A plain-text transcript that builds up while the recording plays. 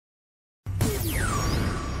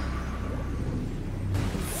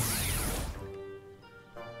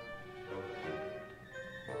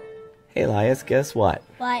Hey Lias, guess what?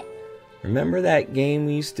 What? Remember that game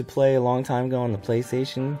we used to play a long time ago on the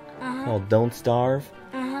PlayStation called Don't Starve?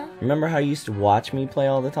 Remember how you used to watch me play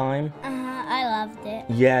all the time? I loved it.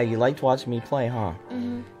 Yeah, you liked watching me play, huh?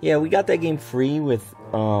 Yeah, we got that game free with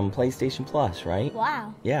PlayStation Plus, right?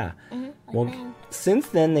 Wow. Yeah. Well, since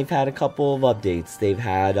then they've had a couple of updates. They've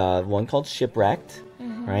had one called Shipwrecked,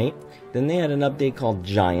 right? Then they had an update called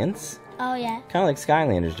Giants. Oh, yeah. Kind of like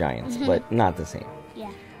Skylanders Giants, but not the same.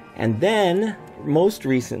 Yeah. And then, most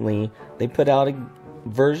recently, they put out a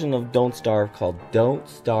version of Don't Starve called Don't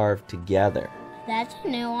Starve Together. That's a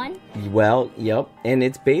new one. Well, yep. And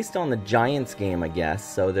it's based on the Giants game, I guess.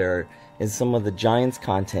 So there is some of the Giants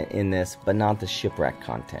content in this, but not the Shipwreck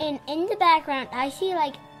content. And in the background, I see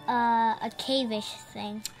like a cave-ish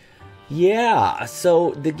thing. Yeah,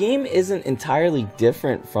 so the game isn't entirely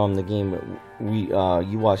different from the game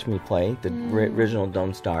you watched me play, the original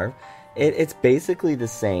Don't Starve. It's basically the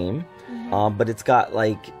same, but it's got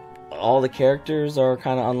like all the characters are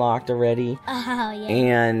kind of unlocked already. Oh, yeah.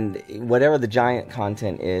 And whatever the giant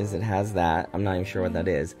content is, it has that. I'm not even sure what that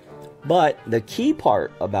is. But the key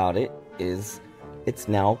part about it is it's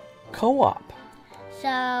now co-op.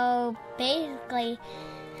 So basically,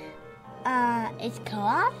 it's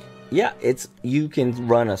co-op? Yeah, you can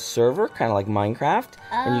run a server, kind of like Minecraft,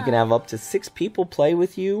 and you can have up to 6 people play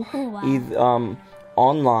with you,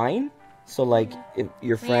 online. So, like, if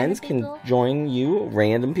your friends can join you,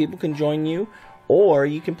 random people can join you, or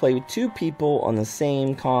you can play with 2 people on the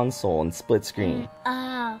same console and split screen.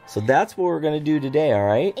 Oh. So that's what we're gonna do today, all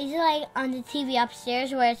right? Is it like on the TV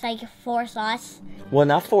upstairs where it's like 4 slots? Well,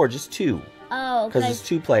 not 4, just 2. Oh, because it's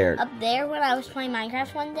 2-player. Up there, when I was playing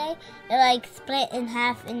Minecraft one day, it like split in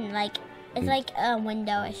half and like it's like a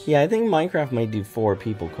window-ish. Yeah, I think Minecraft might do 4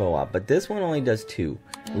 people co-op, but this one only does 2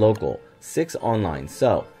 local, 6 online.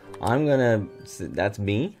 So that's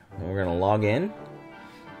me. We're gonna log in.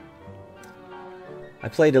 I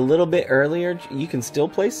played a little bit earlier. You can still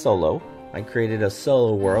play solo. I created a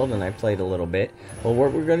solo world and I played a little bit. But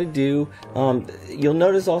what we're gonna do, you'll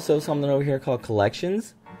notice also something over here called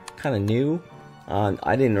collections. Kind of new.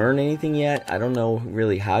 I didn't earn anything yet. I don't know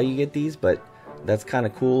really how you get these, but that's kind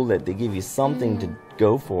of cool that they give you something to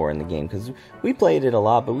go for in the game, because we played it a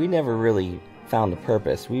lot, but we never really found the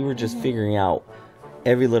purpose. We were just figuring out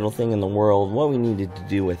every little thing in the world, what we needed to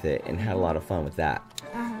do with it, and had a lot of fun with that.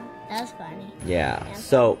 That was funny. Yeah.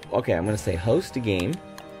 So, okay, I'm going to say host a game.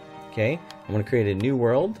 Okay, I'm going to create a new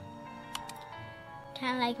world.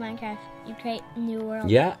 Kind of like Minecraft. You create a new world.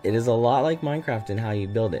 Yeah, it is a lot like Minecraft in how you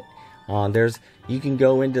build it. You can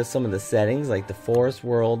go into some of the settings, like the forest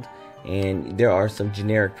world, and there are some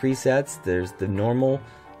generic presets. There's the normal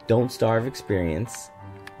Don't Starve experience.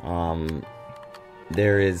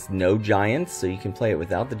 There is no giants, so you can play it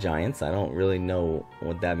without the giants. I don't really know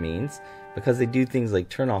what that means, because they do things like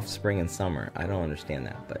turn off spring and summer. I don't understand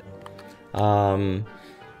that, but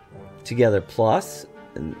Together Plus,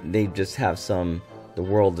 they just have some. The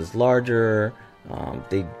world is larger.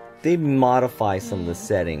 They modify some of the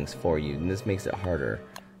settings for you, and this makes it harder.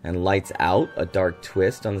 And Lights Out, a dark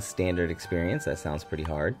twist on the standard experience. That sounds pretty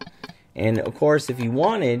hard. And of course, if you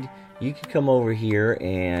wanted, you could come over here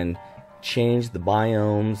and change the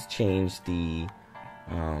biomes, change the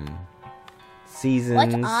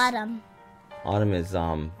seasons. What's autumn? Autumn is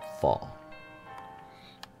fall.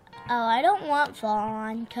 Oh, I don't want fall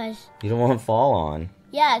on, cause You don't want fall on?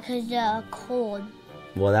 yeah, cause cold.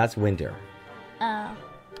 Well, that's winter. Oh.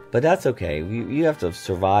 But that's okay. You have to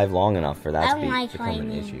survive long enough for that to become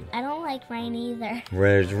an issue. I don't like rain either.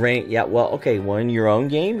 There's rain. Yeah, well, okay. Well, in your own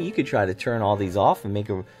game, you could try to turn all these off and make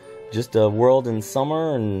just a world in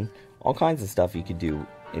summer and all kinds of stuff you could do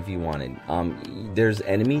if you wanted. There's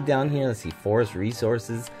enemy down here. Let's see, forest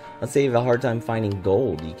resources. Let's say you have a hard time finding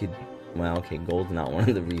gold. You could, well, okay, gold's not one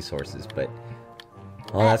of the resources, but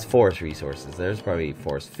that's forest resources. There's probably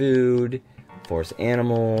forest food, forest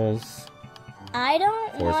animals. I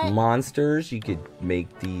don't Forest want monsters. You could make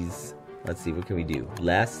these. Let's see, what can we do?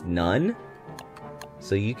 None.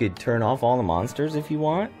 So you could turn off all the monsters if you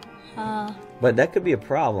want. But that could be a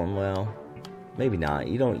problem. Well, maybe not.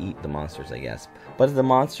 You don't eat the monsters, I guess. But if the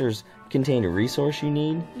monsters contain a resource you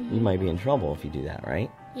need, you might be in trouble if you do that, right?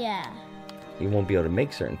 Yeah. You won't be able to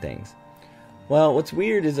make certain things. Well, what's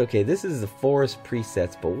weird is, okay, this is the forest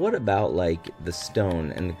presets, but what about, like, the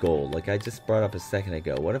stone and the gold? Like I just brought up a second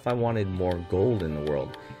ago. What if I wanted more gold in the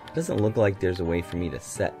world? It doesn't look like there's a way for me to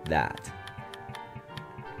set that.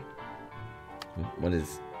 What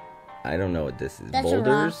is... I don't know what this is. That's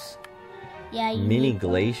Boulders? Yeah, you Mini need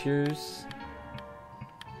glaciers?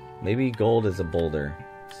 Maybe gold is a boulder.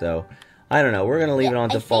 So, I don't know. We're gonna leave it on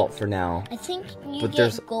I default think- for now. I think you But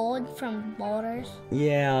there's- get gold from boulders.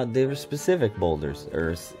 Yeah, there were specific boulders,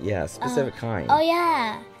 or yeah, specific kind. Oh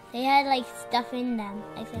yeah, they had like stuff in them.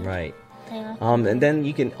 I think. Right. They were- And then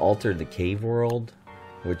you can alter the cave world,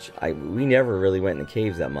 which we never really went in the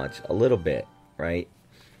caves that much. A little bit, right?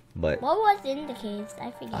 But What was in the caves?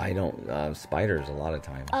 I forget. I don't spiders a lot of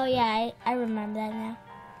times. Oh yeah, I remember that now.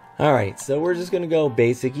 All right, so we're just gonna go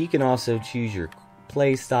basic. You can also choose your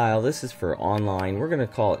play style. This is for online. We're gonna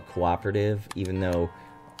call it cooperative, even though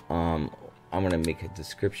I'm gonna make a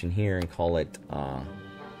description here and call it I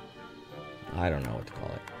don't know what to call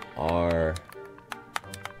it. Our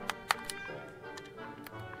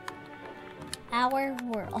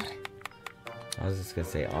world. I was just gonna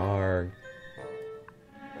say our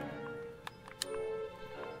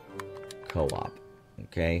co-op.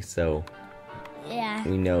 Okay, so Yeah.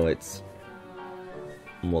 we know it's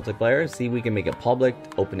multiplayer. See, we can make it public,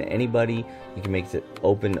 open to anybody. You can make it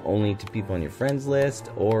open only to people on your friends list,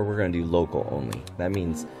 or we're gonna do local only. That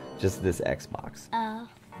means just this Xbox. Oh.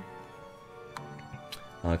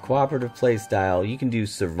 Cooperative play style. You can do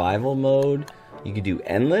survival mode. You can do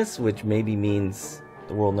endless, which maybe means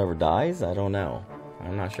the world never dies. I don't know.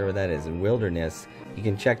 I'm not sure what that is. In wilderness, you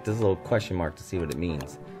can check this little question mark to see what it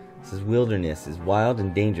means. It says wilderness is wild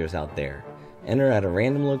and dangerous out there. Enter at a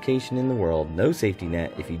random location in the world. No safety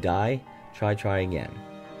net. If you die, try again.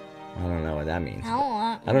 I don't know what that means.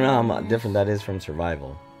 I I don't know how different that is from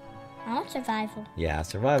survival. I want survival. Yeah,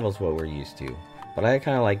 survival's what we're used to. But I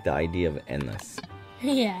kind of like the idea of endless.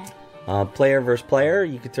 Yeah. Player versus player.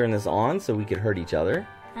 You could turn this on so we could hurt each other.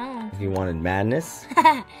 Oh. If you wanted madness,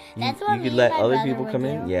 That's you what could me and let my other brother people would come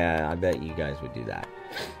in. do. Yeah, I bet you guys would do that.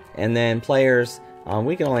 And then players,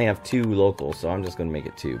 we can only have 2 local, so I'm just going to make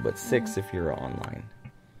it 2, but 6 if you're online.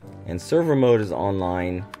 And server mode is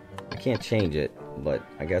online. I can't change it, but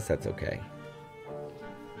I guess that's okay.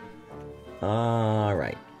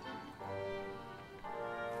 Alright.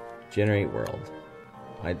 Generate world.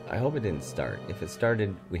 I hope it didn't start. If it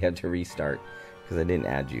started, we had to restart because I didn't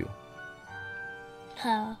add you.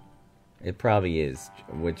 Oh. It probably is,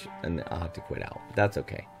 and I'll have to quit out. That's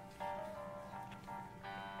okay.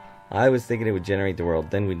 I was thinking it would generate the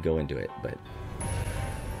world, then we'd go into it, but...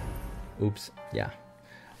 Oops, yeah.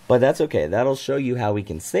 But that's okay. That'll show you how we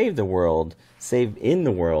can save the world, save in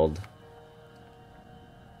the world.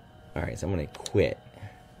 Alright, so I'm going to quit.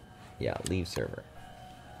 Yeah, leave server.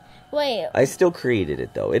 Wait, I still created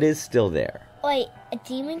it, though. It is still there. wait, a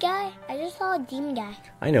demon guy? I just saw a demon guy.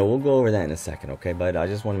 I know, we'll go over that in a second, okay? But I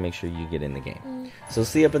just want to make sure you get in the game. So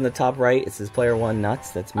see up in the top right, it says Player 1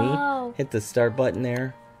 Nuts. That's me. Oh. Hit the start button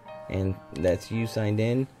there. And that's you signed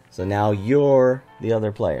in. So now you're the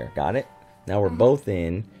other player. Got it? Now we're both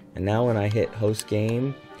in. And now when I hit host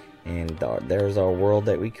game, and there's our world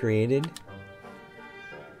that we created.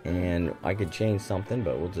 And I could change something,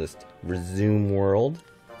 but we'll just resume world.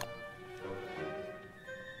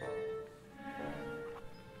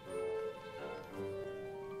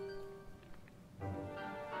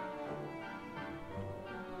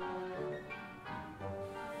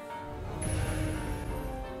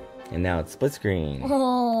 And now it's split screen.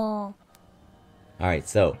 Oh. Alright,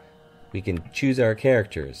 so we can choose our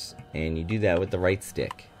characters, and you do that with the right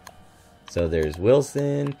stick. So there's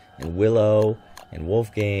Wilson, and Willow, and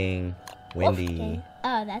Wolfgang, Wendy, Wolfgang.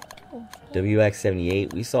 Oh, that's cool.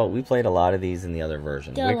 WX78. We played a lot of these in the other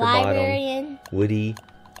version. The Wickerbottom, librarian. Woody.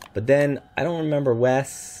 But then, I don't remember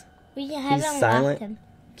Wes. We He's haven't unlocked silent, him.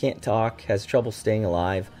 can't talk, has trouble staying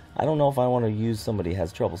alive. I don't know if I want to use somebody who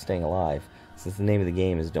has trouble staying alive, since the name of the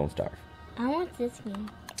game is Don't Starve. I want this game.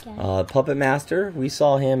 Okay. Puppet Master, we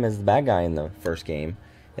saw him as the bad guy in the first game.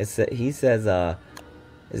 He says,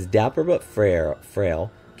 is dapper but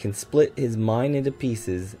frail, can split his mind into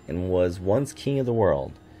pieces, and was once king of the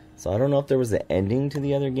world. So I don't know if there was an ending to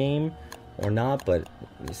the other game or not, but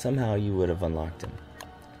somehow you would have unlocked him.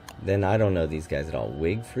 Then I don't know these guys at all.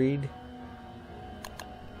 Wigfried?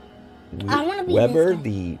 I want to be Weber, this guy.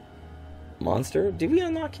 the monster? Did we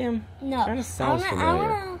unlock him? No. Kinda sounds I familiar.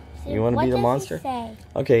 wanna see, You wanna what be the does monster? He say?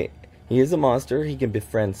 Okay, he is a monster. He can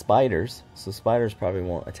befriend spiders, so spiders probably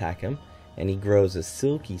won't attack him. And he grows a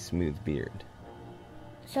silky smooth beard.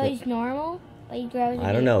 So he's normal, but he grows.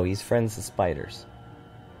 I don't know. He's friends with spiders.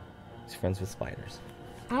 He's friends with spiders.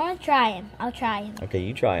 I want to try him. I'll try him. Okay,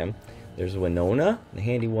 you try him. There's Winona, the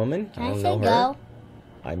handy woman. Can I I don't say know her.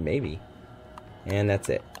 go? Maybe. And that's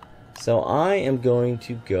it. So I am going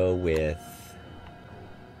to go with...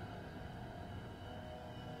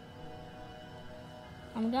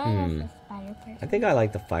 I'm going with the spider person. I think I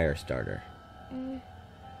like the fire starter.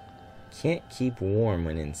 Can't keep warm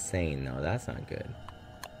when insane, though. That's not good.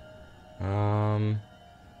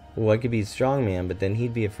 Well, I could be a strongman, but then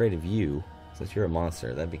he'd be afraid of you. Since you're a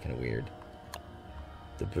monster, that'd be kind of weird.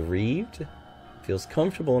 The bereaved feels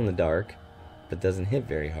comfortable in the dark, but doesn't hit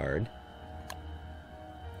very hard.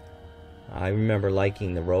 I remember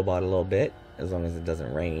liking the robot a little bit, as long as it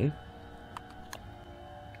doesn't rain.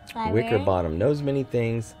 Wicker bottom knows many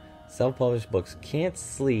things. Self-published books, can't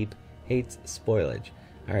sleep, hates spoilage.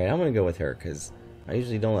 Alright, I'm gonna go with her, because I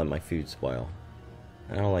usually don't let my food spoil.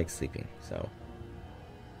 I don't like sleeping, so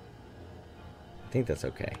I think that's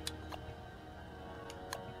okay.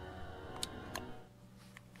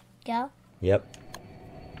 Go? Yep.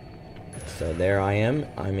 So there I am.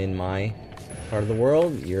 I'm in my part of the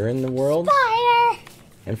world. You're in the world. Fire!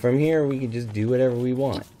 And from here, we can just do whatever we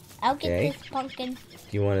want. I'll get this pumpkin.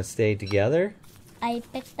 Do you want to stay together? I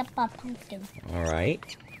picked up a pumpkin.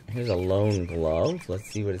 Alright. Here's a lone glove.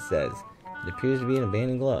 Let's see what it says. It appears to be an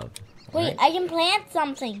abandoned glove. Wait, right. I can plant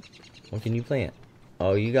something. What can you plant?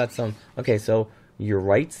 Oh, you got some. Okay, so your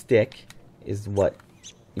right stick is what?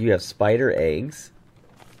 You have spider eggs.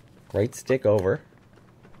 Right stick over.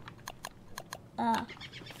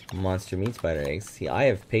 Monster meat spider eggs. See, I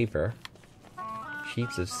have paper.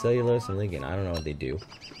 Sheets of cellulose and lignin. I don't know what they do.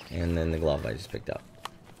 And then the glove I just picked up.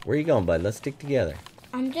 Where are you going, bud? Let's stick together.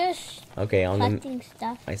 I'm just collecting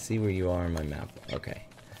stuff. I see where you are on my map. Okay.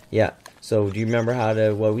 Yeah. So, do you remember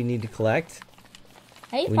what we need to collect?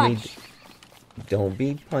 Hey, punch. Don't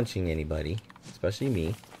be punching anybody, especially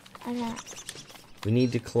me. I'm not. We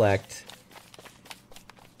need to collect.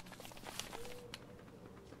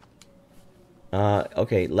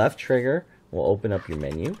 Okay, left trigger will open up your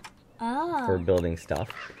menu for building stuff.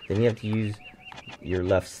 Then you have to use your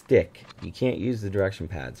left stick. You can't use the direction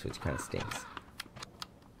pads, which kind of stinks.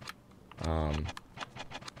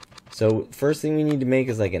 So first thing we need to make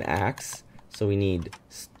is like an axe. So we need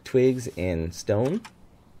twigs and stone.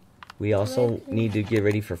 We also need to get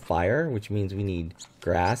ready for fire, which means we need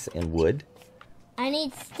grass and wood. I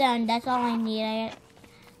need stone. That's all I need.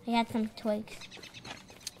 I got some twigs.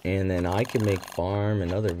 And then I can make farm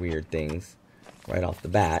and other weird things right off the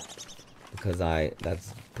bat because that's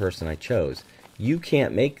the person I chose. You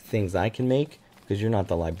can't make things I can make because you're not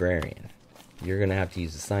the librarian. You're gonna have to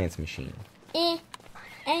use the science machine.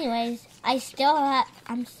 Anyways, I'm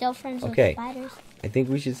still friends with spiders. I think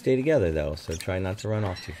we should stay together though, so try not to run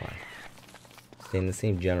off too far. Stay in the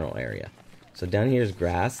same general area. So down here is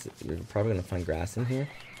grass. You're probably gonna find grass in here.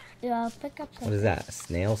 Yeah, I'll pick up some. What is that? A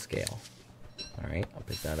snail scale. Alright, I'll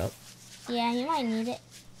pick that up. Yeah, you might need it.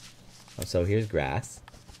 Oh, so here's grass.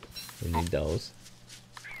 We need those.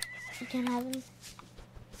 You can have them.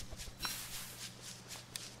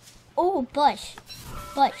 Oh, bush.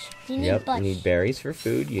 Bush. You need bush. You need berries for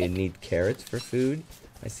food. You need carrots for food.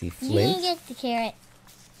 I see flint. You can get the carrot.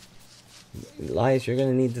 Lias, you're going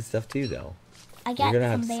to need this stuff too, though. I got You're going to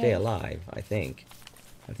have to berries. stay alive, I think.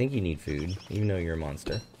 I think you need food, even though you're a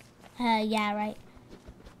monster. Yeah, right.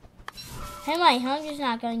 Hey, my hunger's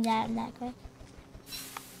not going down that quick.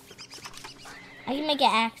 I can make an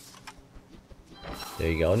axe. There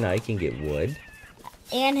you go. Now you can get wood.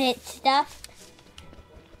 And hit stuff.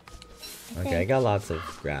 Okay, I got lots of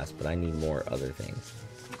grass, but I need more other things.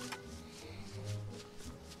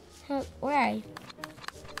 Where are you?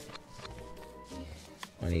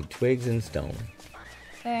 I need twigs and stone.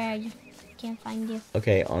 Where are you? Can't find you.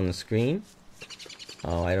 Okay, on the screen.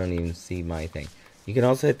 Oh, I don't even see my thing. You can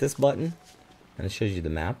also hit this button, and it shows you the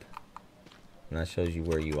map. And that shows you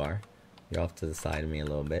where you are. You're off to the side of me a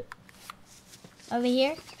little bit. Over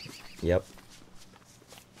here? Yep.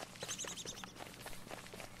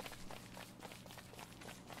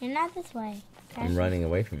 You're not this way. I'm running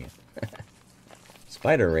away from you.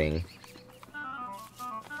 Spider ring.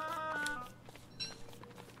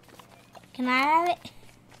 Can I have it?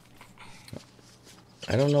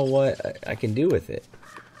 I don't know what I can do with it.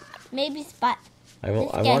 Maybe spot. I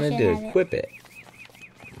wanted to equip it.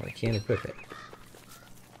 I can't equip it.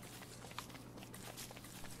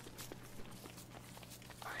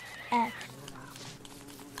 X.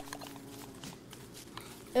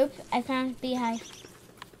 Oops, I found beehive.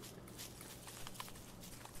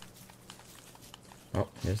 Oh,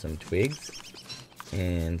 there's some twigs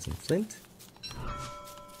and some flint.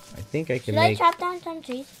 I think I can make... Should I chop down some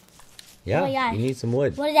trees? Yeah, oh my gosh. You need some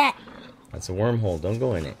wood. What is that? That's a wormhole. Don't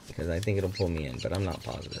go in it, because I think it'll pull me in, but I'm not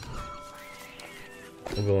positive.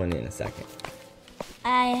 We'll go in a second.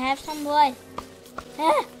 I have some wood.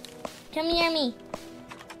 Ah, come near me.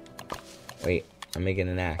 Wait, I'm making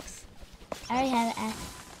an axe. I already have an axe.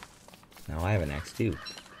 Now I have an axe too.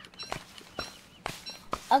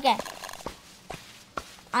 Okay.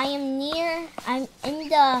 I'm in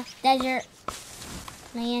the desert.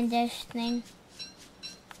 landish thing.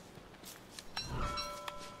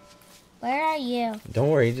 Where are you? Don't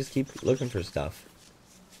worry, just keep looking for stuff.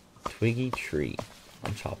 Twiggy tree.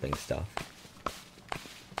 I'm chopping stuff.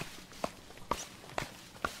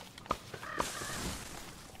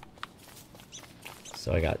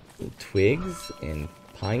 So I got twigs and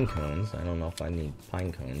pine cones. I don't know if I need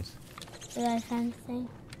pine cones. Did I find the thing?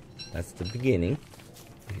 That's the beginning.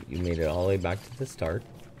 You made it all the way back to the start.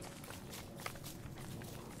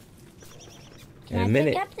 In a Can I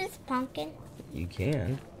minute, pick up this pumpkin? you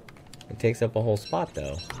can. It takes up a whole spot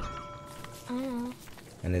though. I don't know.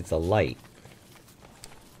 And it's a light.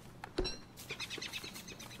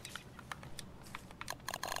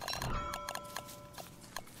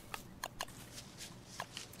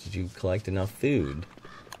 Did you collect enough food?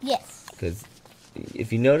 Yes. Because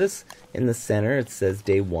if you notice in the center it says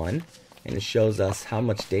day 1, and it shows us how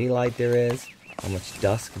much daylight there is, how much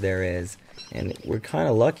dusk there is, and we're kind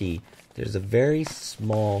of lucky. There's a very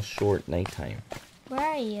small, short nighttime. Where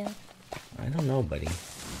are you? I don't know, buddy.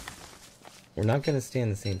 We're not going to stay on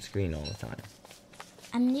the same screen all the time.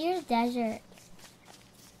 I'm near the desert.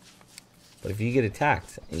 But if you get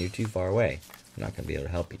attacked and you're too far away, I'm not going to be able to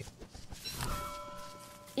help you.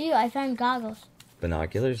 Ew, I found goggles.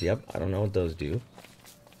 Binoculars? Yep, I don't know what those do.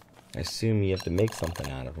 I assume you have to make something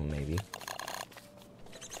out of them, maybe.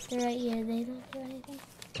 They're right here. They don't do anything.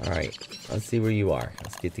 Alright, let's see where you are.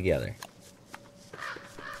 Let's get together.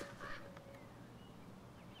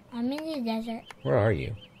 I'm in the desert. Where are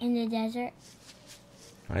you? In the desert.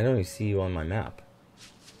 I don't even see you on my map.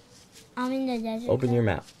 I'm in the desert. Open your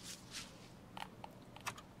map.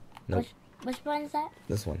 Nope, Which one is that?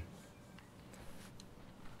 this one.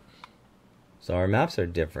 So our maps are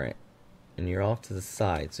different. And you're off to the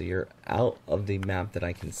side, so you're out of the map that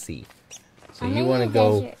I can see. So I'm you in want to the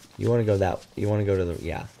go, desert. you want to go that, you want to go to the,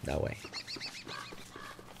 yeah, that way.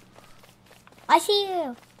 I see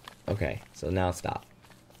you. Okay, so now stop.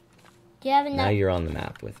 Do you have Now enough? you're on the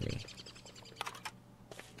map with me.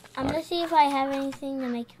 I'm gonna see if I have anything to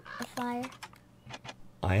make a fire.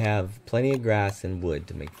 I have plenty of grass and wood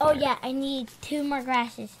to make fire. Oh yeah, I need 2 more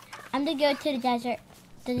grasses. I'm gonna go to the desert.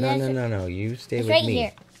 The No, desert. no, you stay It's with right me.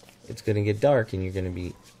 here. It's gonna get dark and you're gonna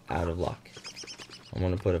be out of luck. I'm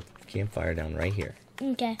gonna put a campfire down right here.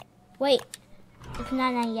 Okay. Wait. It's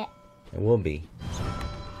not done yet. It will be.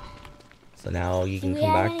 So now you Do can we come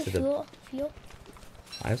have back any to the... fuel?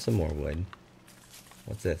 I have some more wood.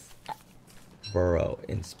 What's this? Burrow,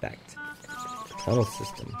 inspect. Tunnel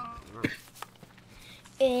system.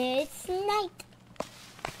 It's night.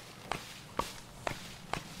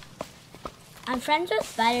 I'm friends with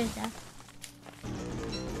spiders though.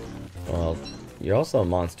 Well, you're also a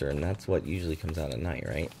monster, and that's what usually comes out at night,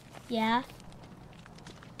 right? Yeah.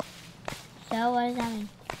 So what does that mean?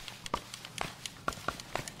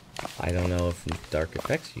 I don't know if the dark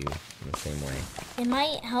affects you in the same way. It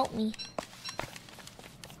might help me.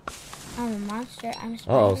 I'm a monster. I'm a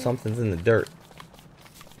spider. Oh, something's in the dirt.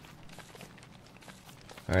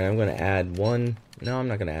 Alright, I'm going to add one... No, I'm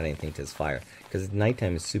not going to add anything to this fire, because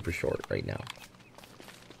nighttime is super short right now.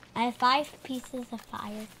 I have 5 pieces of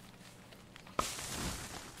fire.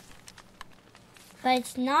 But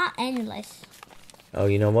it's not endless. Oh,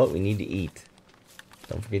 you know what? We need to eat.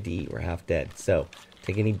 Don't forget to eat. We're half dead. So,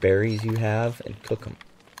 take any berries you have and cook them.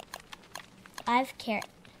 I have carrot.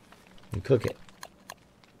 And cook it.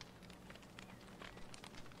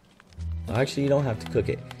 Actually, you don't have to cook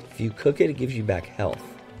it. If you cook it, it gives you back health.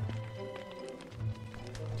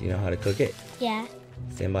 Do you know how to cook it? Yeah.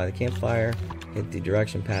 Stand by the campfire, hit the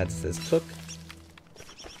direction pad that says cook,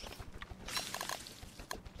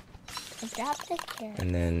 I dropped the carrot.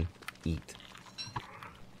 and then eat.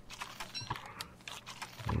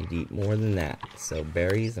 You need to eat more than that. So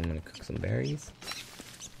berries, I'm going to cook some berries.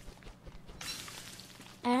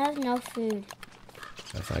 I have no food.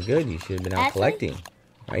 That's not good. You should have been out Actually- collecting.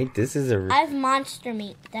 Right? This is a... I have monster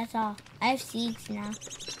meat. That's all. I have seeds now.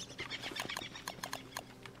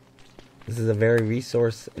 This is a very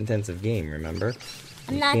resource-intensive game, remember?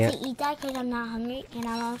 I'm You not can't- to eat that because I'm not hungry, and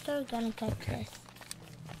I'm also gonna cook Okay.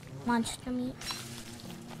 this monster meat.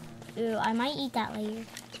 Ooh, I might eat that later.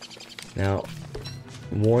 Now,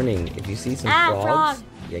 warning, if you see some Ah, frogs, frog.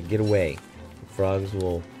 yeah, get away. Frogs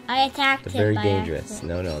will... I attacked They're him very by dangerous.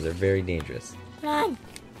 accident. No, they're very dangerous. Run!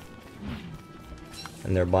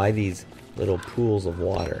 And they're by these little pools of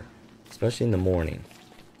water, especially in the morning.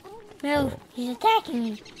 Move! He's attacking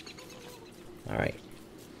me. Alright.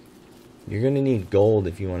 You're gonna need gold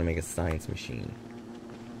if you want to make a science machine.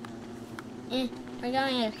 We're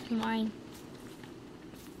going exploring.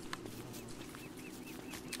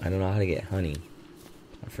 I don't know how to get honey.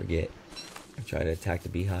 I forget. Try to attack the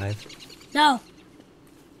beehive. No.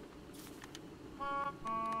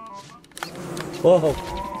 Whoa!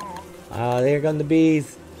 Ah, there come the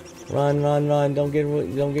bees. Run, run, run! Don't get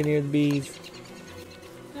near the bees.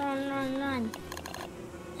 Run, run, run.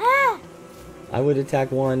 Ah! I would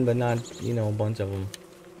attack one, but not, you know, a bunch of them.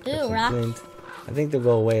 Ooh, rock. I think they'll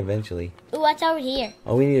go away eventually. Ooh, what's over here?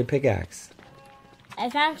 Oh, we need a pickaxe. I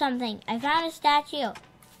found something. I found a statue.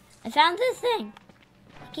 I found this thing.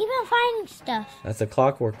 I keep on finding stuff. That's a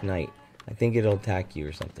clockwork knight. I think it'll attack you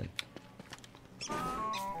or something.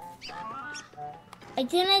 I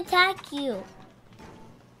didn't attack you.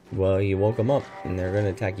 Well, you woke them up, and they're gonna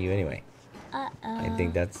attack you anyway. Uh-oh. I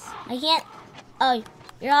think that's... I can't... Oh,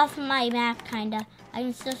 you're off my map, kinda. I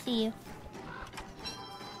can still see you.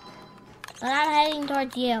 But I'm heading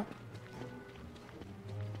towards you.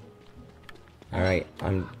 Alright,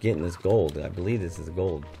 I'm getting this gold. I believe this is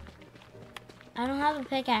gold. I don't have a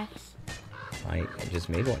pickaxe. I just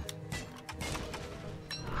made one.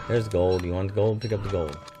 There's gold. You want gold? Pick up the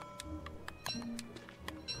gold.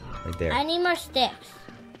 Right there. I need more sticks.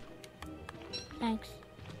 Thanks.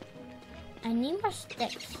 I need more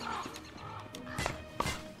sticks.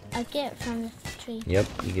 I get it from this tree. Yep,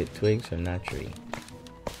 you get twigs from that tree.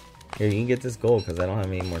 Here, you can get this gold because I don't have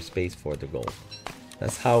any more space for the gold.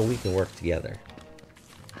 That's how we can work together.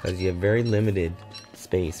 Because you have very limited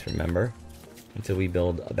space, remember? Until we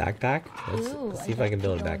build a backpack. Let's see if I can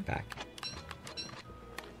build a backpack.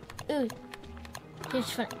 Ooh. Here's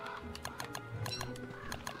flint.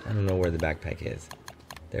 I don't know where the backpack is.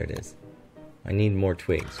 There it is. I need more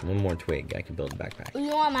twigs. One more twig. I can build a backpack. You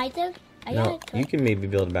want my twig? I got a twig. You can maybe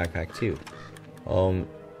build a backpack too.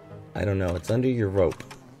 I don't know. It's under your rope.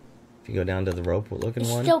 If you go down to the rope looking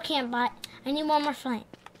one. Still can't buy. I need one more flint.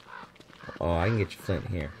 Oh, I can get you flint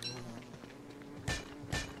here.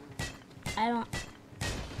 I don't.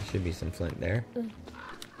 There should be some flint there. Ooh,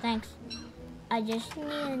 thanks. I just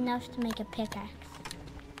need enough to make a pickaxe.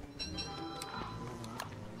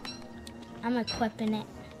 I'm equipping it.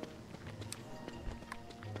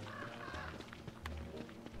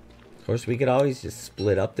 Of course, we could always just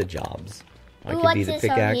split up the jobs. I Ooh, could be what's the this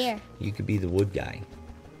over pickaxe. here? You could be the wood guy.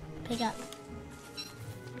 Pick up.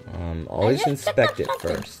 Always just inspect picked it up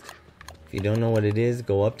something. first. If you don't know what it is,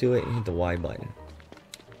 go up to it and hit the Y button.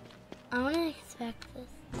 I want to inspect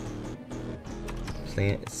this.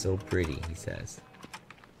 Plant is so pretty, he says.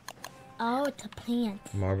 Oh, it's a plant.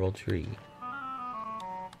 Marble tree.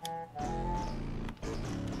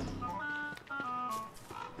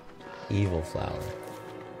 Evil flower.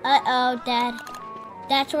 Uh-oh, Dad.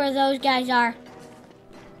 That's where those guys are.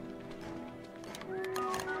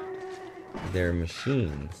 They're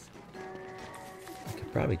machines. I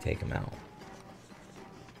could probably take them out.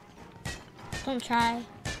 Don't try.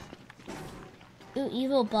 Ooh,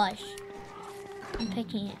 evil bush. I'm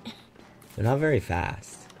picking it. They're not very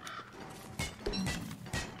fast.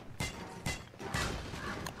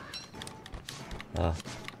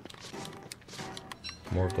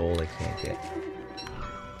 More gold I can't get.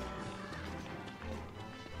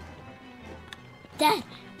 Dad,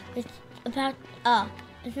 it's about. Oh,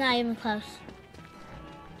 it's not even close.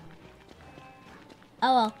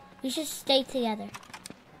 Oh well, we should stay together.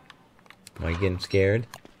 Are you getting scared?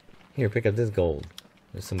 Here, pick up this gold.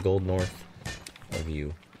 There's some gold north of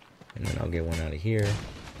you. And then I'll get one out of here.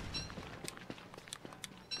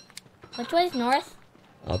 Which way's north?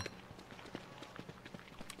 Up.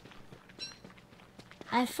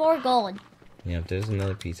 I have 4 gold. Yeah, there's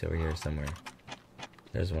another piece over here somewhere.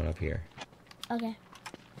 There's one up here. Okay.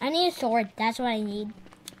 I need a sword. That's what I need.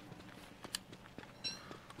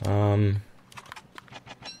 Um,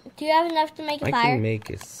 Do you have enough to make a I fire? can make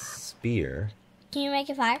a spear. Can you make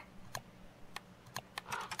a fire?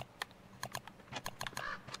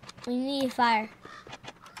 We need a fire.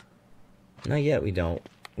 Not yet, we don't.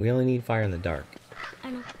 We only need fire in the dark.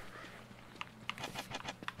 I know.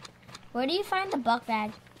 Where do you find the buck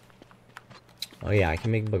bag? Oh yeah, I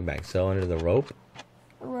can make a book bag. So under the rope.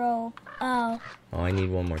 Roll. Oh. Oh, I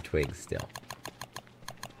need one more twig still.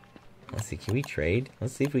 Let's see, can we trade?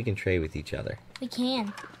 Let's see if we can trade with each other. We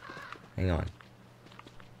can. Hang on.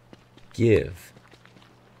 Give.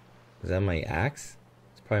 Is that my axe?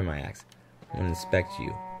 It's probably my axe. I'm gonna inspect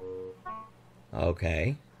you.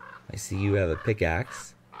 Okay. I see you have a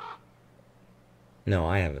pickaxe. No,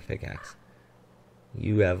 I have a pickaxe.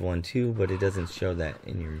 You have one too, but it doesn't show that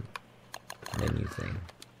in your menu thing.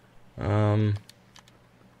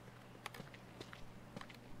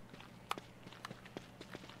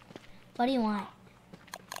 What do you want?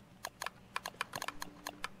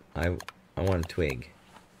 I want a twig.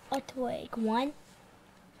 A twig. 1?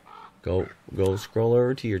 Go scroll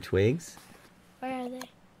over to your twigs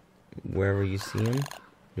wherever you see them.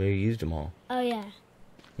 Maybe you used them all. Oh, yeah.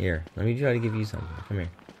 Here, let me try to give you something. Come here.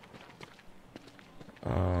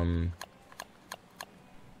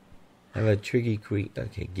 I have a tricky quick.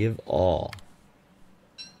 Okay, give all.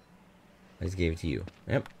 I just gave it to you.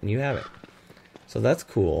 Yep, and you have it. So that's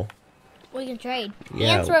cool. We can trade.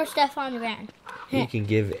 Yeah. And throw stuff on the ground. You can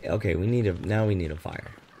give. Okay, we need a. Now we need a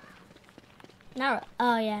fire. Now,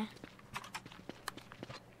 oh, yeah.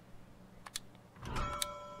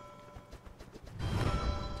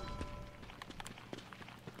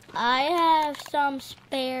 I have some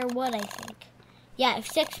spare wood, I think. Yeah, I have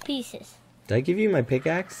 6 pieces. Did I give you my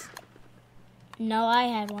pickaxe? No, I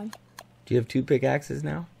had one. Do you have 2 pickaxes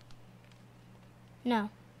now? No.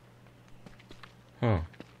 Huh.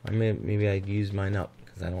 Maybe I used mine up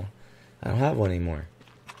because I don't have one anymore.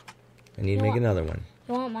 I need to make another one.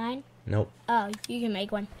 You want mine? Nope. Oh, you can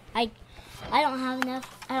make one. I don't have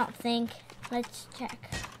enough. I don't think. Let's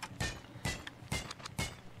check.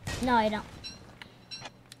 No, I don't.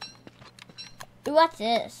 Ooh, what's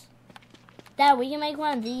this? Dad, we can make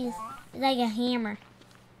one of these. It's like a hammer.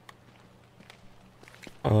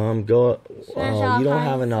 Go. Smash You don't all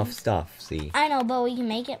have kinds enough of stuff. See. I know, but we can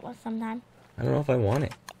make it sometime. I don't know if I want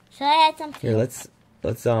it. Should I add some fuel? Here,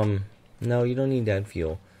 let's no, you don't need to add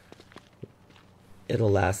fuel.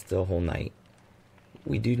 It'll last the whole night.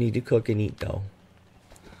 We do need to cook and eat though.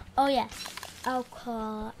 Oh yeah. I'll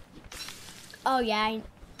call. Oh yeah.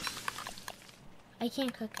 I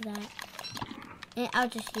can't cook that. And I'll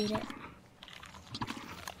just eat it.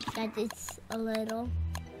 That it's a little.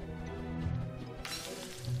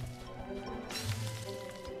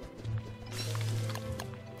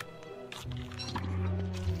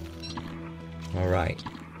 All right.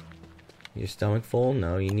 Your stomach full?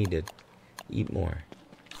 No, you need to eat more.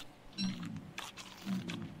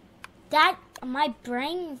 Dad, my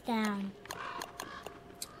brain's down.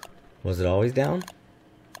 Was it always down?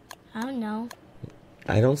 I don't know.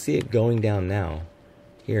 I don't see it going down now.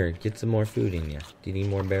 Here, get some more food in you. Do you need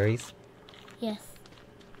more berries? Yes.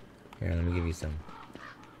 Here, let me give you some.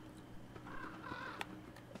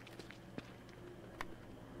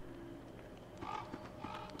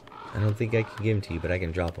 I don't think I can give them to you, but I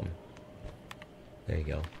can drop them. There you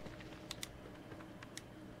go.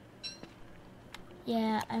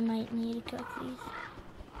 Yeah, I might need to cook these.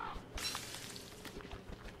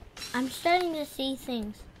 I'm starting to see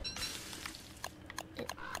things.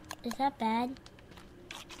 Is that bad?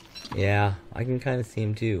 Yeah, I can kind of see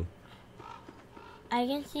them too. I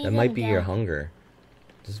can see That them might be your good. hunger.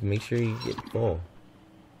 Just make sure you get full.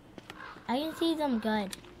 I can see them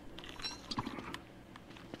good.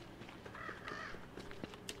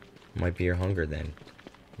 Might be your hunger then.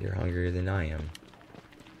 You're hungrier than I am.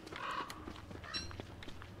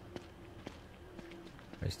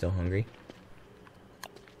 Are you still hungry?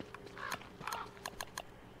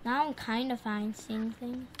 Now I'm kind of fine seeing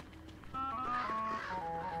things.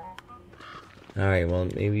 Alright, well,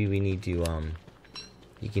 maybe we need to,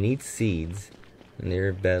 you can eat seeds, and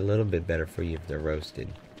they're a little bit better for you if they're roasted.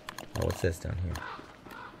 Oh, what's this down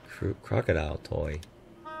here? Crocodile toy.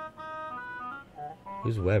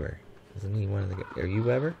 Who's Weber? Isn't he one of the... Are you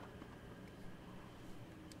Weber?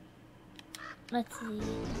 Let's see.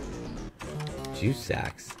 Juice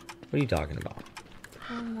sacks? What are you talking about?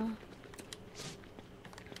 I don't know.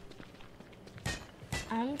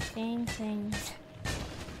 I'm seeing things.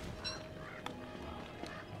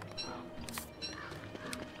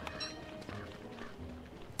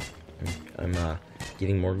 I'm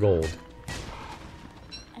getting more gold.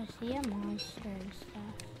 I see a monster and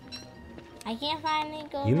stuff. I can't find any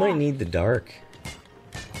gold. You might need the dark.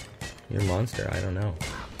 You're a monster, I don't know.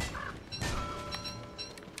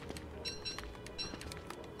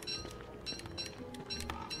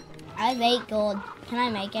 I have 8 gold. Can I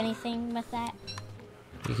make anything with that?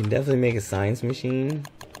 You can definitely make a science machine,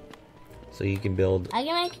 so you can build I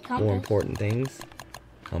can make a compass. more important things.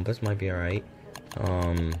 Compass might be alright.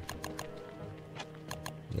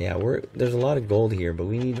 Yeah, there's a lot of gold here, but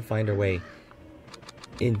we need to find our way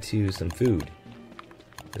into some food.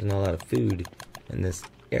 There's not a lot of food in this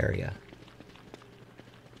area.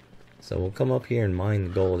 So we'll come up here and mine the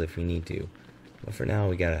gold if we need to. But for now,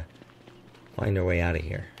 we gotta find our way out of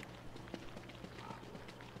here.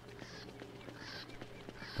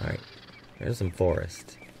 Alright, there's some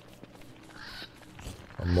forest.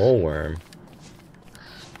 A mole worm.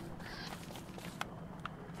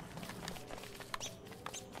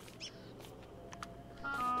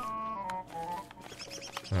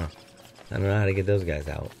 Huh. I don't know how to get those guys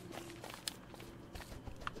out.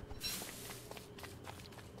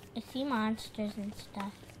 I see monsters and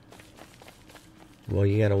stuff. Well,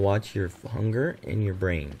 you gotta watch your hunger and your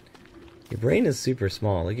brain. Your brain is super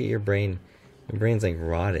small. Look at your brain. Your brain's like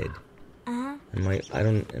rotted. Uh-huh.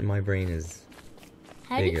 And my brain is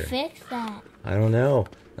How do you bigger. fix that? I don't know.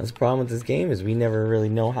 That's the problem with this game is we never really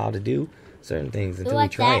know how to do certain things until we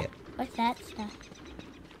try it. What's that stuff?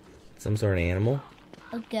 Some sort of animal.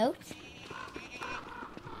 A goat?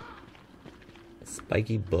 A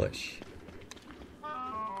spiky bush.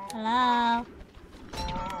 Hello?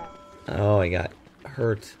 Oh, I got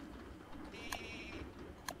hurt.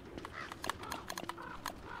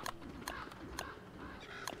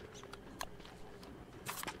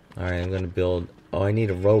 Alright, I'm gonna build... Oh, I need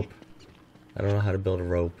a rope. I don't know how to build a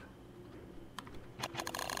rope.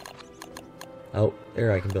 Oh,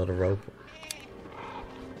 there I can build a rope.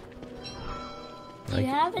 Do you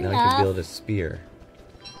have now I enough? can build a spear.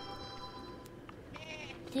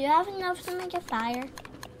 Do you have enough to make a fire?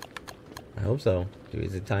 I hope so.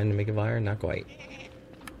 Is it time to make a fire? Not quite.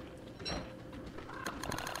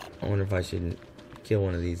 I wonder if I should kill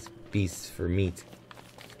one of these beasts for meat.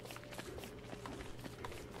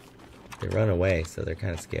 They run away, so they're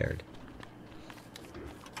kind of scared.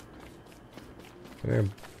 Come here.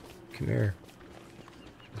 Come here.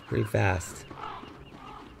 It's pretty fast.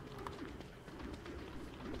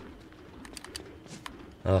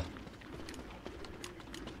 Oh.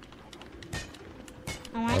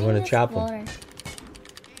 I'm gonna trap him.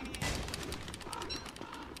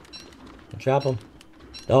 Trap him.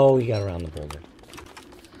 Oh, he got around the boulder.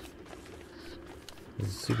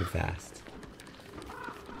 He's super fast.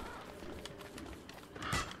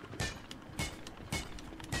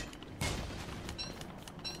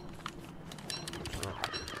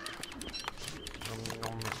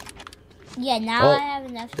 Yeah, now I have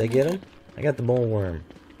enough. Did I get him? I got the mole worm.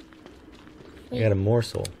 I got a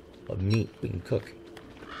morsel of meat we can cook.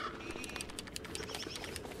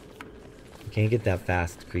 Can't get that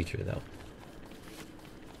fast creature though.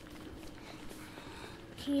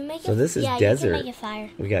 Can you make so this is desert. You can make a fire.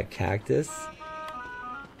 We got cactus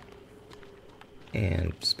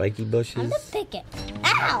and spiky bushes. I'm gonna pick it.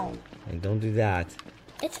 Ow! And don't do that.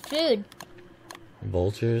 It's food.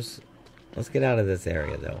 Vultures. Let's get out of this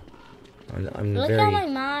area though. I'm Look very... at my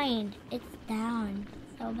mind. It's down.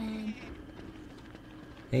 So bad.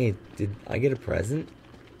 Hey, did I get a present?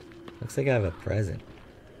 Looks like I have a present.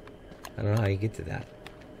 I don't know how you get to that.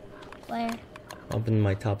 Where? Up in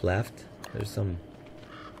my top left, there's some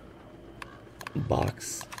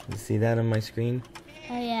box. You see that on my screen?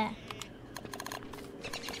 Oh yeah.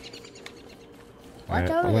 Alright,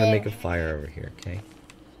 What's over I'm gonna there? make a fire over here, okay?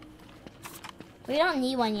 We don't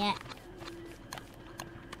need one yet.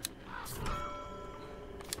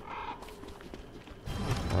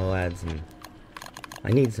 I'll add some... I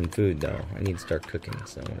need some food though. I need to start cooking,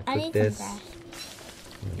 so I'm gonna cook this.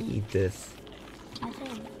 I'm gonna eat this.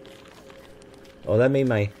 Oh, that made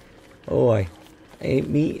my... Oh, I ate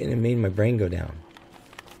meat and it made my brain go down.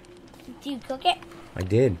 Do you cook it? I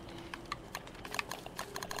did.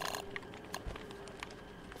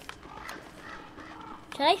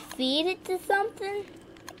 Should I feed it to something?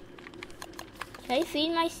 Should I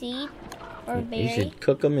feed my seed or a berry? You should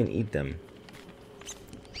cook them and eat them.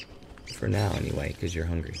 For now, anyway, because you're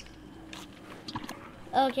hungry.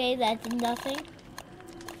 Okay, that did nothing.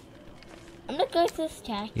 I'm gonna go to this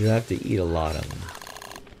cactus. You have to eat a lot of them.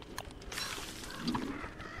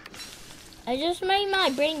 I just made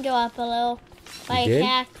my brain go up a little by You did? a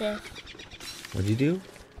cactus. What'd you do?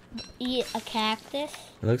 Eat a cactus.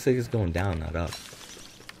 It looks like it's going down, not up.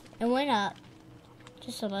 It went up.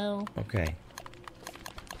 Just a little. Okay.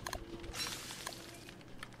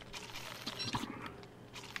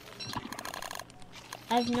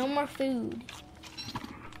 I have no more food.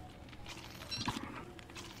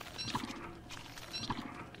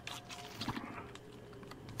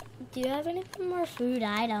 Do you have any more food?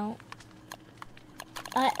 I don't.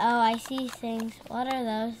 Oh, I see things. What are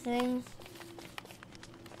those things?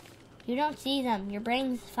 You don't see them. Your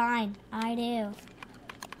brain's fine. I do.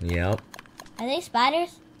 Yep. Are they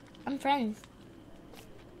spiders? I'm friends.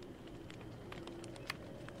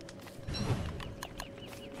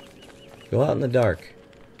 Go out in the dark.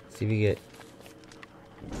 See if you get...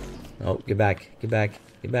 Oh, get back. Get back.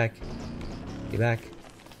 Get back. Get back.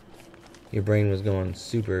 Your brain was going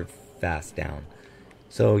super fast down.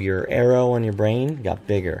 So your arrow on your brain got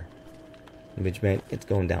bigger, which meant it's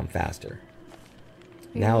going down faster.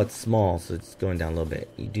 Now it's small, so it's going down a little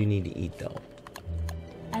bit. You do need to eat, though.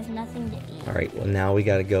 I have nothing to eat. Alright, well now we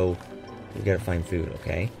gotta go... We gotta find food,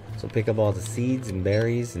 okay? So pick up all the seeds and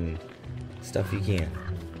berries and stuff you can.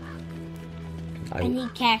 I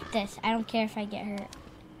need cactus. I don't care if I get hurt.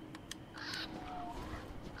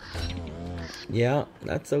 Yeah,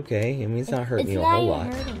 that's okay. I mean, it's not hurting It's you a not whole even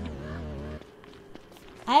lot. hurting.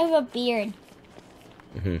 I have a beard.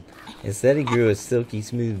 Instead, he grew a silky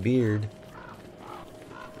smooth beard.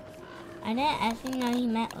 I didn't actually know he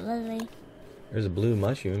meant Lily. There's a blue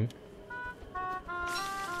mushroom.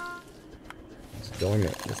 It's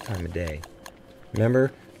dormant this time of day.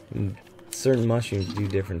 Remember, certain mushrooms do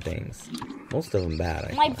different things. Most of them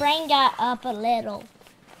bad, My brain got up a little.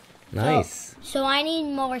 Nice. So I need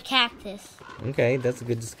more cactus. Okay, that's a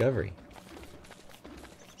good discovery.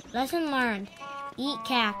 Lesson learned. Eat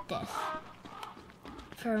cactus.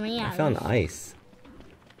 For me, I found ice.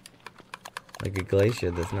 Like a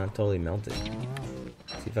glacier that's not totally melted.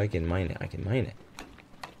 See if I can mine it. I can mine it.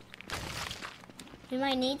 You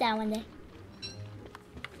might need that one day.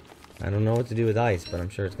 I don't know what to do with ice, but I'm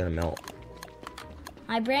sure it's gonna melt.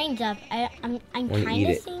 My brain's up. I'm kind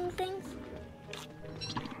of seeing things.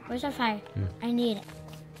 Where's our fire? I need it.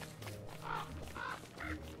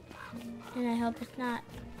 And I hope it's not.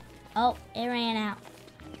 Oh, it ran out.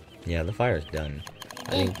 Yeah, the fire's done.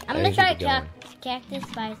 I'm gonna try cactus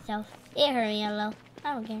by itself. It hurt me a little.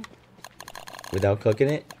 I don't care. Without cooking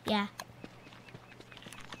it? Yeah.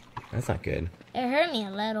 That's not good. It hurt me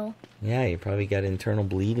a little. Yeah, you probably got internal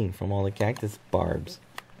bleeding from all the cactus barbs.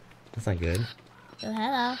 That's not good. Oh,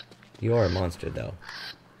 hello. You are a monster, though.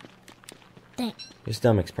 Dang. Your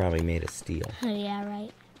stomach's probably made of steel. Yeah,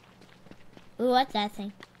 right. Ooh, what's that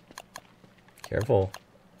thing? Careful.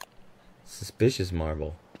 Suspicious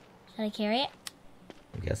marble. Should I carry it?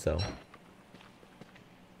 I guess so.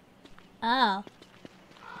 Oh.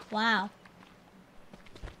 Wow.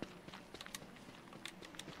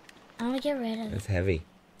 I'm gonna get rid of it. It's heavy.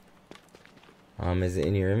 Is it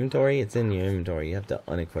in your inventory? It's in your inventory. You have to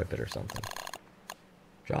unequip it or something.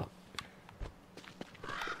 Drop.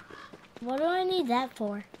 What do I need that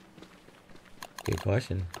for? Good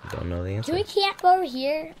question. Don't know the answer. Do we camp over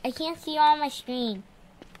here? I can't see on my screen.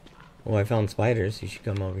 Oh, I found spiders. You should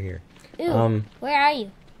come over here. Ooh, where are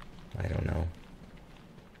you? I don't know.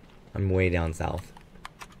 I'm way down south.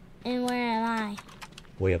 And where am I?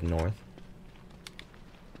 Way up north.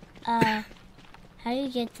 How do you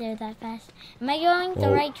get there that fast? Am I going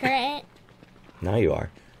the right current? Now you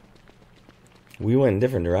are. We went in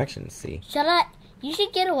different directions, see? You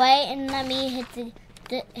should get away and let me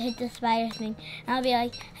hit the spider thing. And I'll be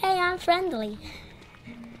like, hey, I'm friendly.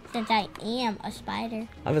 Since I am a spider.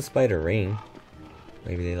 I have a spider ring.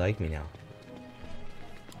 Maybe they like me now.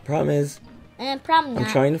 Problem is, I'm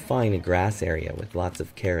trying to find a grass area with lots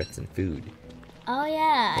of carrots and food. Oh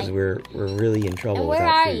yeah. Because we're really in trouble and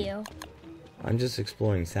without food. Where are you? I'm just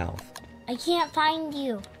exploring south. I can't find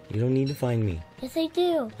you. You don't need to find me. Yes, I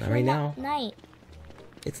do. Not right now. Night.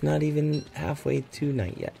 It's not even halfway to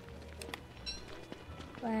night yet.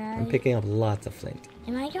 Where are I'm picking up lots of flint.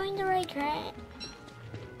 Am I going the right current?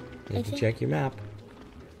 You have to check your map.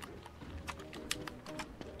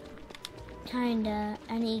 Kinda.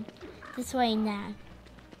 I need this way now.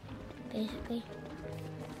 Basically.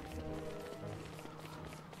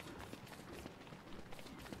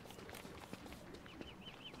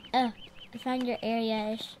 Oh, I found your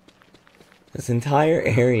area-ish. This entire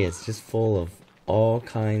area is just full of all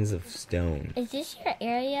kinds of stone. Is this your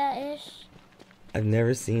area-ish? I've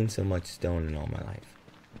never seen so much stone in all my life.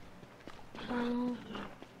 Oh.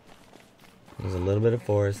 There's a little bit of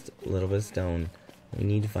forest, a little bit of stone. We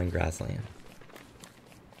need to find grassland.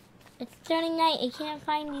 It's turning night. I can't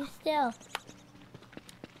find you still.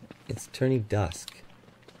 It's turning dusk.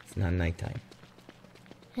 It's not nighttime.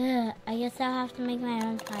 I guess I'll have to make my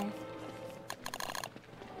own fire.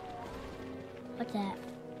 What's that?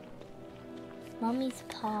 Mummy's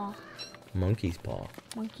paw. Monkey's paw.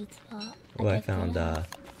 Monkey's paw. Oh, I found a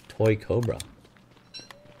toy cobra.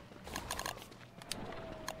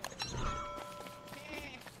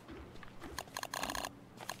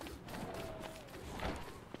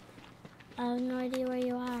 I have no idea where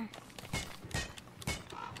you are.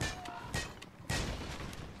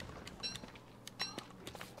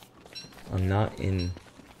 I'm not in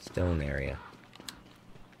stone area.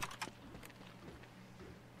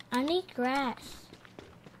 I need grass.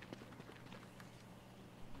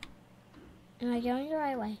 Am I going the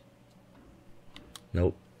right way?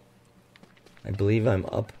 Nope. I believe I'm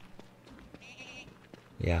up.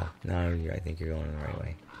 Yeah, now I think you're going the right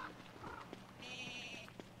way.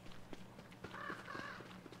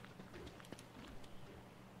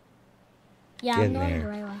 Yeah, I'm going the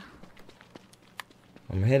right way.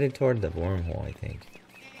 I'm headed toward the wormhole, I think.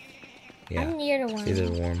 Yeah. I'm near the wormhole. See the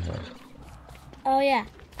wormhole. Oh yeah,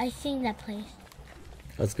 I've seen that place.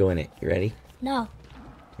 Let's go in it. You ready? No.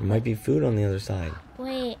 There might be food on the other side.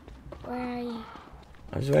 Wait, where are you?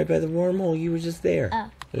 I was right by the wormhole. You were just there.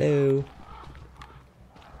 Oh. Hello.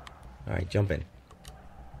 Alright, jump in.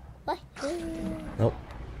 Nope.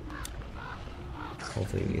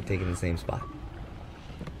 Hopefully we get taken in the same spot.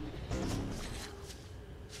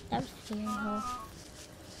 That was scary, hole.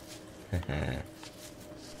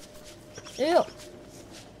 Ew.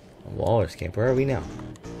 A walrus camp. Where are we now?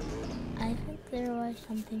 I think there was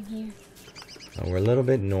something here. Oh, we're a little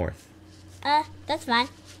bit north. That's fine.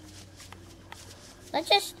 Let's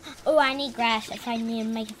just... Oh, I need grass if I need to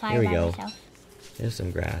make a fire Here we by go. myself. There's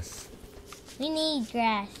some grass. We need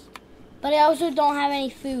grass. But I also don't have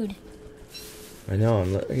any food. I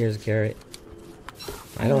know. Here's a carrot.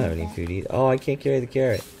 I don't have any food either. Oh, I can't carry the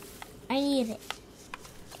carrot. I need it.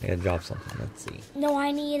 I gotta drop something. Let's see. No,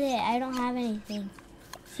 I need it. I don't have anything.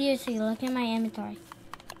 Seriously, look at my inventory.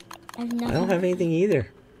 I have nothing. I don't have anything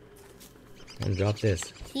either. I'm gonna drop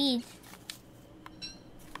this. Seeds.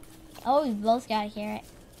 Oh, we both got a carrot.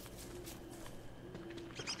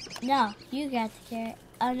 No, you got the carrot.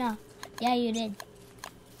 Oh, no. Yeah, you did.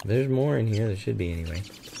 There's more in here. There should be anyway.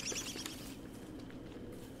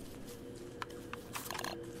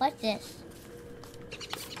 What's this?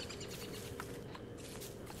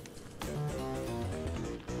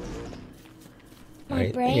 My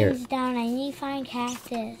Right, brain's here. down. I need to find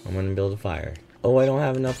cactus. I'm gonna build a fire. Oh, I don't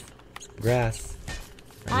have enough grass.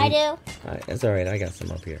 I do. It's alright. I got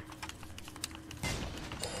some up here.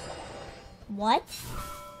 What?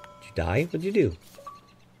 Did you die? What'd you do?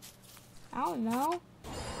 I don't know.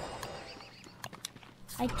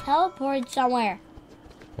 I teleported somewhere.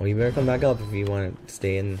 Well, you better come back up if you want to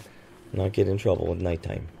stay in, not get in trouble with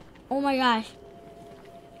nighttime. Oh my gosh.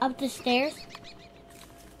 Up the stairs?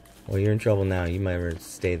 Well, you're in trouble now. You might ever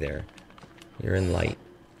stay there. You're in light.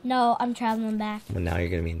 No, I'm traveling back. But now you're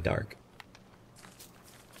gonna be in dark.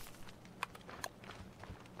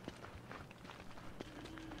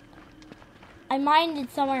 I minded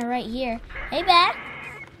somewhere right here. Hey, back.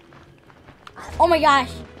 Oh my gosh.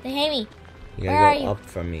 They hate me. You Where gotta are go you? up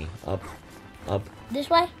from me. Up. Up. This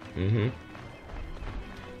way? Mm-hmm.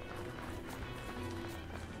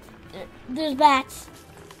 There's bats.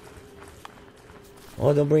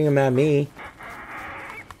 Oh, don't bring them at me.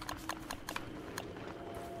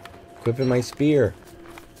 Equipping my spear.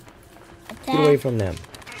 Get away Attack. from them.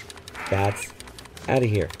 Bats. Out of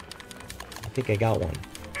here. I think I got one.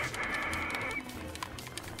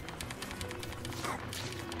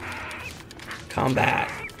 Combat.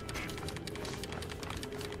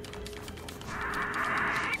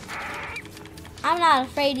 I'm not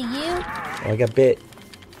afraid of you. Oh, I got bit.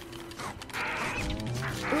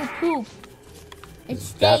 Ooh, poop. It It's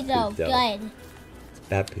stayed bat though. poop, though. Good. It's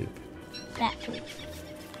bat poop. Bat poop.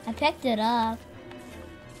 I picked it up.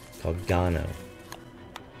 It's called Gano.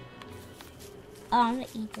 Oh, I'm gonna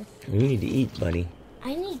eat this. You need to eat, buddy.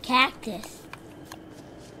 I need cactus.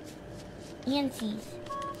 And seeds.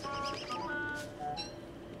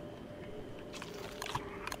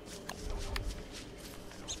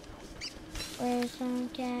 Where's some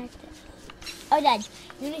cactus? Oh, Dad,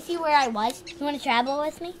 you wanna see where I was? You wanna travel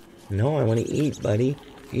with me? No, I want to eat, buddy.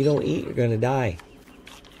 If you don't eat, you're gonna die.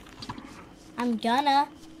 I'm gonna.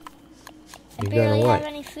 I You barely gonna what? have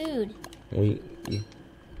any food. Well,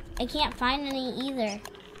 I can't find any either.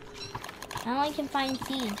 I only can find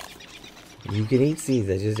seeds. you can eat seeds.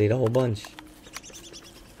 I just ate a whole bunch.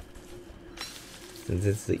 Since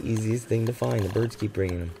it's the easiest thing to find, the birds keep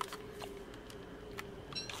bringing them.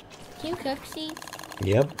 Can you cook seeds?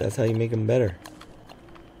 Yep, that's how you make them better.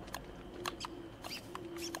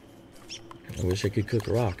 I wish I could cook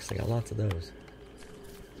rocks. I got lots of those.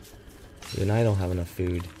 You and I don't have enough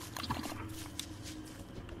food.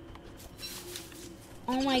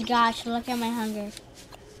 Oh my gosh, look at my hunger.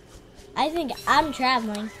 I think I'm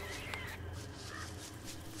traveling.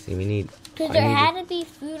 See, we need... Because I there need had to be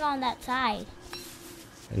food on that side.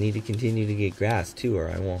 I need to continue to get grass, too, or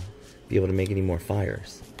I won't be able to make any more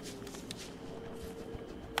fires.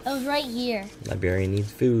 It was right here. Librarian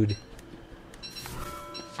needs food.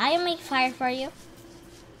 I can make fire for you.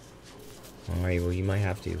 Alright, well, you might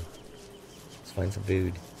have to. Let's find some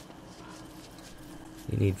food.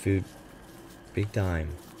 You need food. Big time.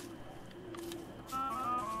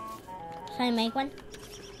 Can I make one?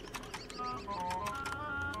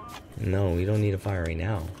 No, we don't need a fire right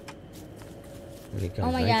now. When it comes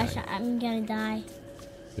Oh my gosh, nighttime. I'm gonna die.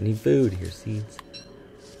 You need food. Here's seeds.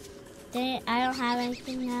 I don't have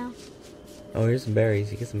anything now. Oh, here's some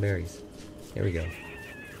berries. You get some berries. Here we go.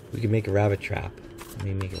 We can make a rabbit trap. Let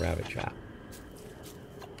me make a rabbit trap.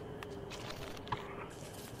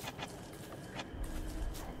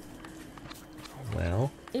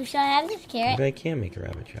 Well, Ooh, should I have this carrot? maybe I can make a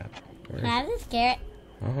rabbit trap. Where Can I have this carrot?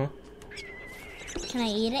 Uh-huh. Can I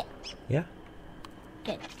eat it? Yeah.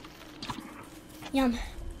 Good. Yum.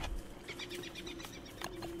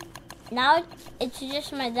 Now it's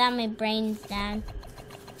just my brain's down.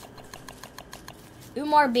 Ooh,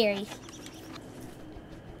 more berries.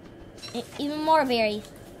 Even more berries.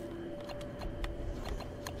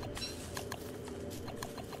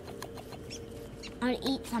 I'm gonna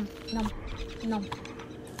eat some. No.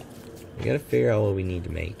 We gotta figure out what we need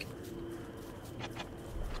to make.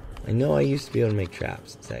 I know I used to be able to make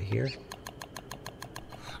traps. Is that here?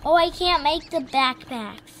 Oh, I can't make the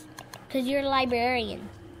backpacks because you're a librarian.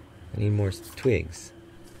 I need more twigs.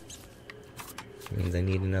 That means I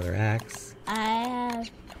need another axe. I have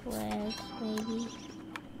twigs, maybe.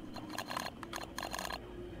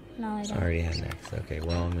 No, I don't. I already had an axe. Okay,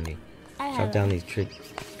 well, I'm gonna chop down these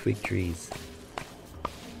twig trees.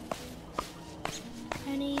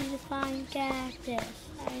 I need to find cactus.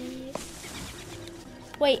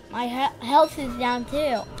 Wait, my health is down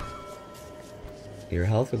too. Your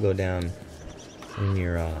health will go down when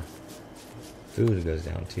your food goes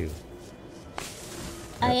down too.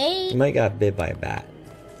 You might got bit by a bat.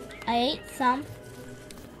 I ate some.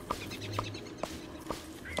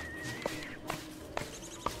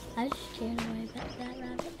 I was scared away about that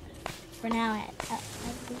rabbit. For now, I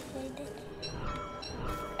appreciate it.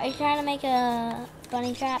 Are you trying to make a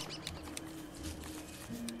bunny trap?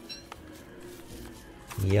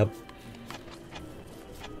 Yep.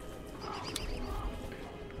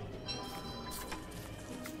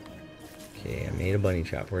 Okay, I made a bunny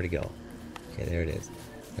trap. Where'd it go? Okay, there it is.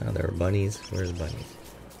 Now there are bunnies. Where's the bunnies?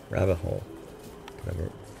 Rabbit hole. Put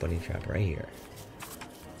a bunny trap right here.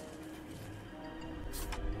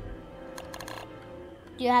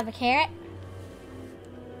 Do you have a carrot?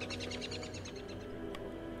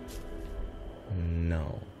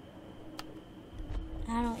 No.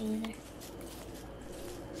 I don't either.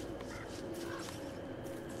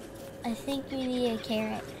 I think we need a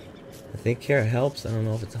carrot. I think carrot helps. I don't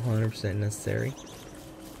know if it's 100% necessary.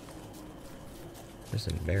 There's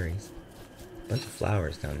some berries. A bunch of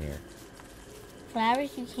flowers down here.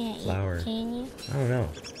 Flowers you can't eat, can you? I don't know.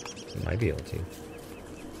 You might be able to.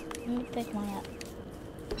 Let me pick one up.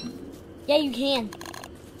 Yeah, you can.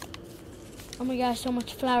 Oh my gosh, so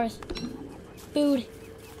much flowers. Food.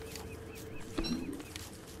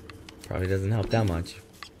 Probably doesn't help that much.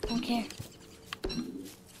 Don't care.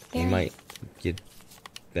 You might get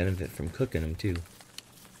benefit from cooking them too.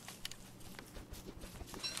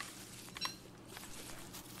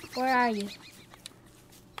 Where are you?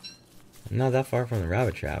 I'm not that far from the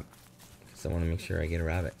rabbit trap, because I want to make sure I get a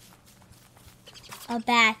rabbit. A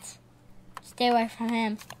bat. Stay away from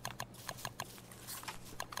him.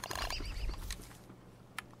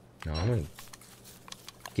 No, I'm gonna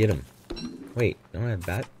get him. Wait, don't I have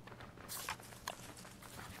bat?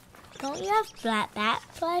 Don't you have flat bat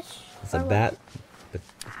flesh? It's a bat. But...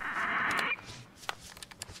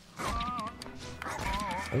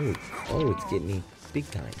 Oh, it's getting me big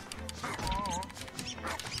time.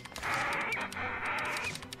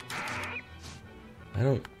 I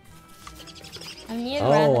don't... I'm near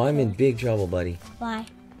Oh, I'm in big trouble, buddy. Why?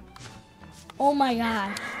 Oh my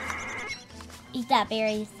gosh. Eat that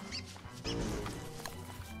berries.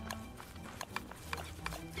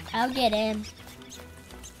 I'll get in.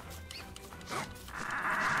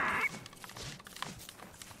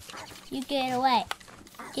 You get away.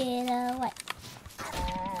 Get away.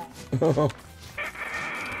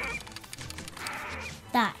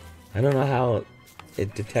 Die. I don't know how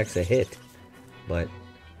it detects a hit, but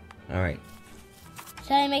alright.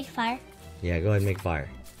 Should I make fire? Yeah, go ahead and make fire.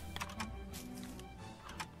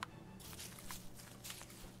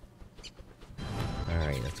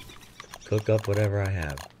 Alright, let's cook up whatever I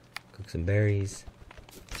have. Cook some berries.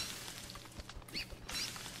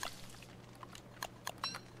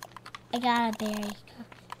 I got a berry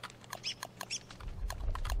cooked.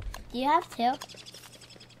 Do you have two?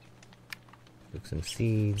 Cook some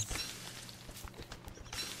seeds.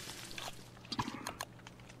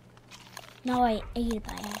 No, I ate it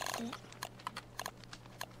by accident.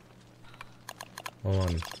 Oh,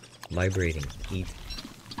 I'm vibrating. Eat.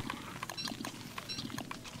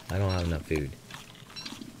 I don't have enough food.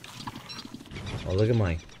 Oh, look at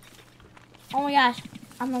my... Oh my gosh,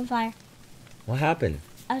 I'm on fire. What happened?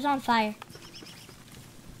 I was on fire.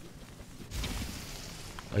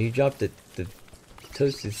 Oh, you dropped the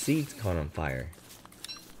toasted seeds caught on fire.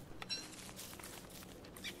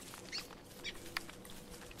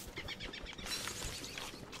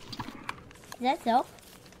 Is that so?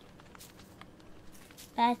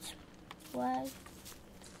 That's what...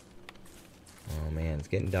 Oh man, it's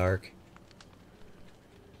getting dark.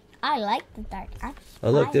 I like the dark.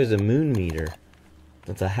 Oh look, there's a moon meter.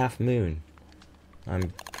 That's a half moon.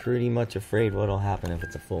 I'm pretty much afraid what'll happen if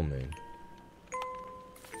it's a full moon.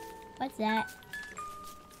 What's that?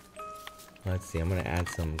 Let's see. I'm gonna add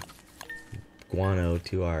some guano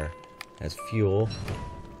to our as fuel.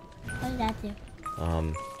 What does that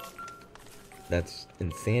do? That's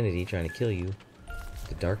insanity trying to kill you.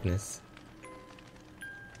 The darkness.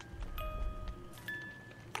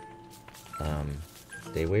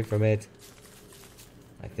 Stay away from it.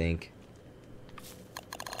 I think.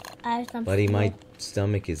 I have some. Buddy, my food.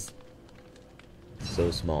 stomach is so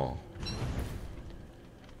small.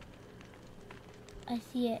 I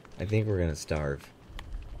see it. I think we're gonna starve.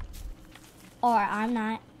 Or I'm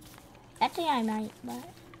not. Actually, I might, but.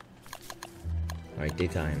 Alright,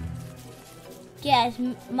 daytime. Get as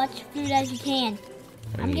much food as you can.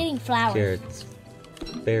 I I'm need getting flowers. Carrots,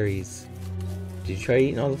 berries. Did you try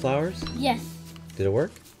eating all the flowers? Yes. Did it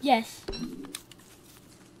work? Yes.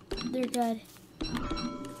 They're good.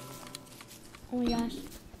 Oh my gosh.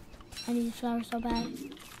 I need the flowers so bad.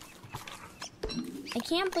 I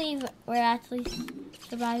can't believe we're actually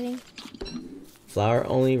surviving. Flour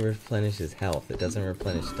only replenishes health. It doesn't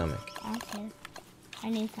replenish stomach. I don't care. I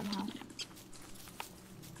need some help.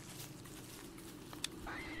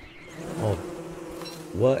 Oh,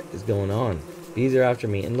 what is going on? Bees are after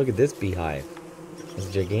me, and look at this beehive. It's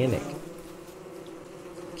gigantic.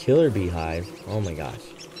 Killer beehive. Oh my gosh.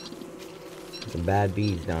 Some bad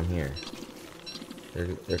bees down here.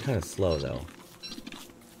 They're kind of slow though.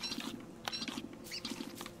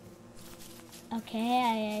 Okay,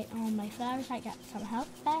 I ate all my flowers. I got some health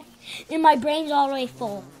back. And my brain's all the way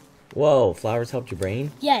full. Whoa, flowers helped your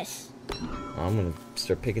brain? Yes. I'm gonna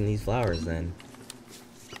start picking these flowers then.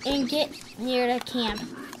 And get near the camp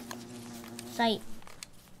site.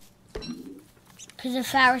 Because the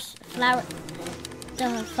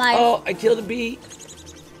the fire. Oh, I killed a bee.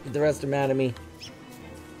 The rest are mad at me.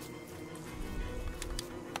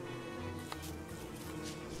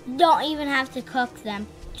 Don't even have to cook them.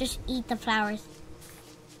 Just eat the flowers.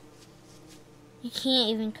 You can't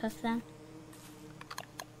even cook them.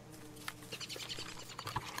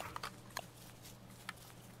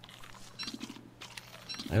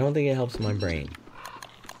 I don't think it helps my brain.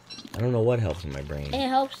 I don't know what helps my brain. It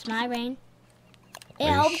helps my brain. It Are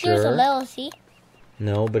you helps yours a sure? little, see?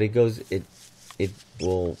 No, but it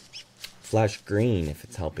will flash green if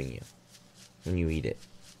it's helping you when you eat it.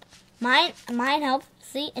 Mine helps.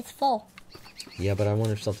 See, it's full. Yeah, but I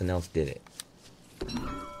wonder if something else did it.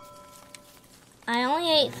 I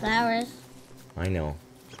only ate flowers. I know.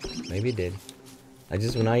 Maybe it did.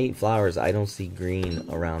 When I eat flowers, I don't see green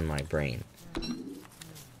around my brain.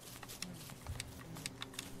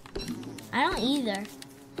 I don't either.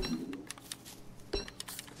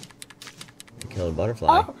 I killed a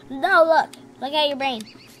butterfly. Oh, no, look. Look at your brain.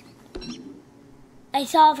 I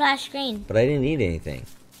saw a flash green. But I didn't eat anything.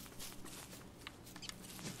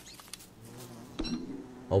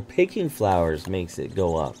 Oh, picking flowers makes it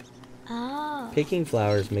go up. Oh. Picking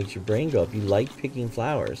flowers makes your brain go up. You like picking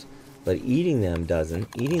flowers, but eating them doesn't.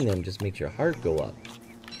 Eating them just makes your heart go up.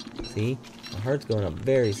 See? My heart's going up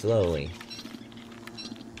very slowly.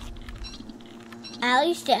 At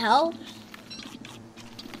least it helps.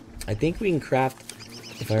 I think we can craft,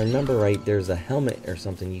 if I remember right, there's a helmet or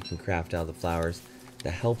something you can craft out of the flowers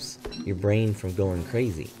that helps your brain from going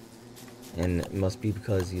crazy. And it must be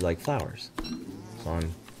because you like flowers. So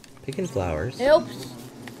I'm picking flowers. Oops.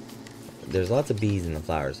 There's lots of bees in the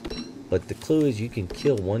flowers. But the clue is you can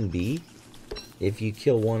kill one bee if you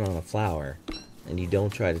kill one on a flower and you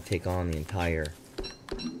don't try to take on the entire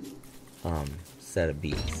set of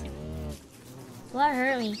bees. What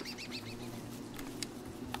hurt me?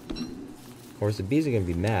 Of course, the bees are going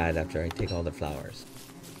to be mad after I take all the flowers.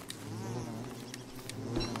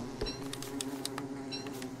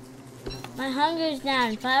 My hunger's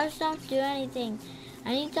down. Flowers don't do anything.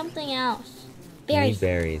 I need something else. You Berries. need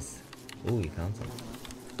berries. Ooh, you found some.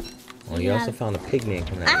 Well, You you also have- found a pigman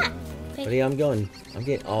coming at me. Pig- Buddy, I'm getting,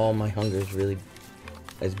 oh, my hunger's really,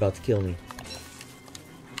 it's about to kill me.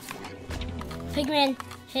 Pigman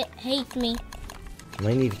hates me. I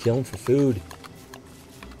might need to kill him for food.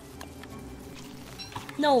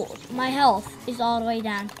 No, my health is all the way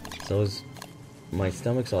down. So is, my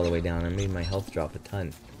stomach's all the way down. I made my health drop a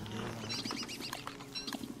ton.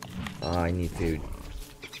 Oh, I need food.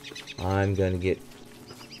 I'm gonna get,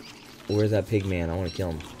 where's that pigman? I want to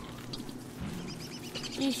kill him.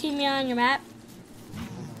 Do you see me on your map?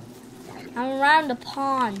 I'm around the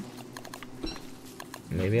pond.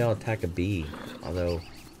 Maybe I'll attack a bee. Although,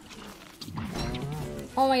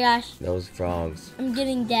 Oh my gosh, those frogs. I'm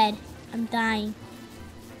getting dead. I'm dying.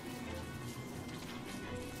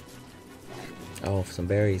 Oh, some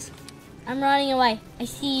berries. I'm running away. I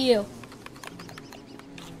see you.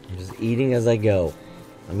 I'm just eating as I go.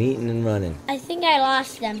 I'm eating and running. I think I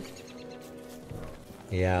lost them.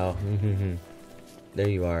 Yeah. There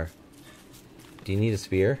you are. Do you need a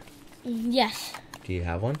spear? Yes. Do you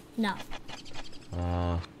have one? No.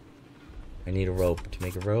 I need a rope. To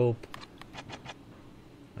make a rope,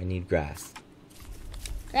 I need grass.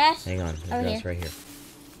 Grass? Hang on. There's grass right here.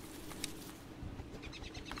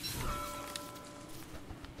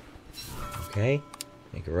 Okay.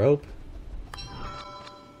 Make a rope.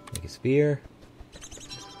 Make a spear.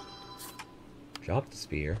 Drop the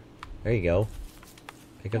spear. There you go.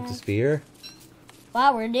 Pick up the spear.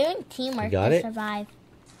 Wow, we're doing teamwork to survive.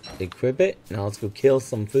 Equip it. Now let's go kill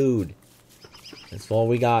some food. That's all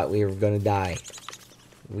we got. We are gonna die.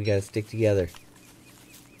 We gotta stick together.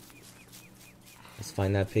 Let's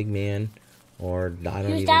find that pig man. Or I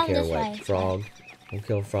don't even care what. Frog. We'll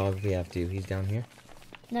kill a frog if we have to. He's down here.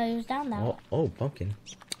 No, he was down there. Oh, pumpkin.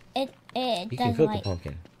 You can cook a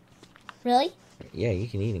pumpkin. Really? Yeah, you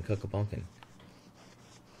can eat and cook a pumpkin.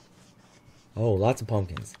 Oh, lots of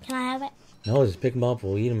pumpkins. Can I have it? No, just pick them up.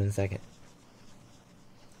 We'll eat them in a second.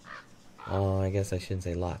 Oh, I guess I shouldn't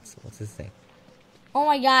say lots. What's this thing? Oh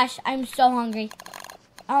my gosh, I'm so hungry.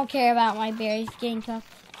 I don't care about my berries getting cooked.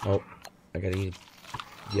 Oh, I gotta eat.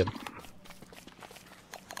 Yep.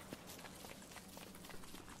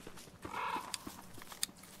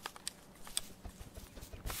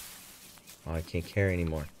 Oh, I can't carry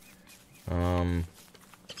anymore. Man,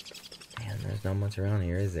 there's not much around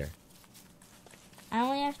here, is there? I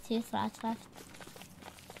only have 2 slots left.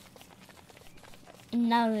 And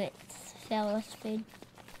none of it's filled with food.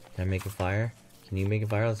 Can I make a fire? Can you make a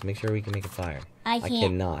fire? Let's make sure we can make a fire. I can't. I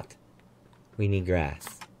cannot. We need grass.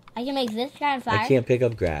 I can make this kind of fire. I can't pick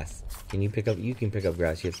up grass. Can you pick up? You can pick up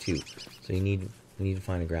grass. You have 2. So we need to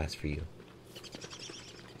find a grass for you.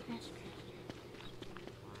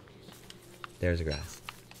 There's a grass.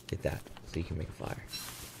 Get that so you can make a fire.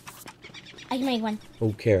 I can make one.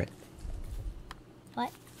 Oh, carrot.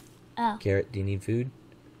 What? Oh. Carrot, do you need food?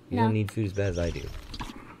 You No. don't need food as bad as I do.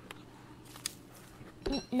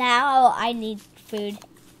 Now I need food.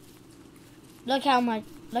 Look at my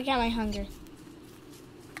hunger.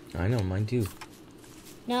 I know, mine too.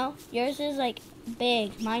 No, yours is like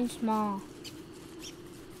big, mine's small.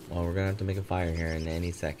 Well, we're gonna have to make a fire here in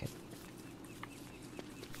any second.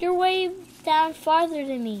 You're way down farther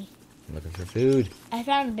than me. I'm looking for food. I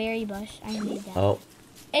found a berry bush. I need that. Oh.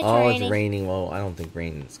 It's raining. It's raining. Well, I don't think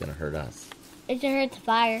rain is gonna hurt us. It hurts the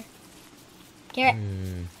fire. Carrot.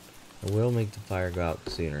 It will make the fire go out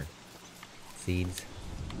sooner. Seeds.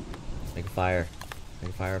 Make a fire.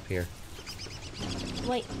 Make a fire up here.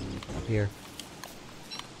 Wait. Up here.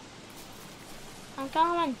 I'm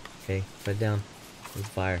coming. Okay, sit down. There's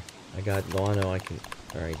fire. I got. Oh, I know I can.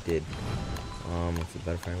 Or I did. Let's see,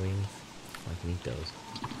 butterfly wings. I can eat those.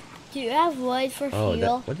 Do you have wood for fuel?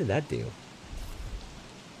 Oh, what did that do?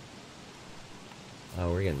 Oh,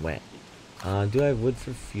 we're getting wet. Do I have wood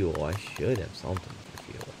for fuel? I should have something for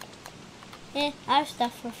fuel. Yeah, I have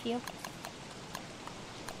stuff for fuel.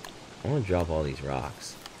 I want to drop all these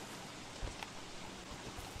rocks.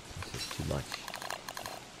 This is too much.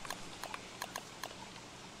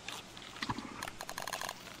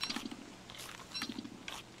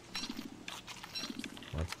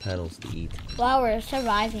 Lots of petals to eat. Wow, we're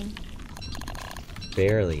surviving.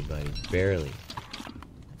 Barely, buddy. Barely.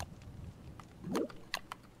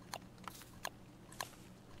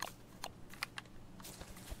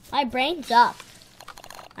 My brain's up.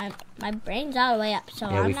 My brain's all the way up, so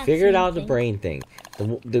yeah, I'm we not figured seeing out the things. brain thing.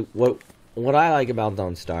 What I like about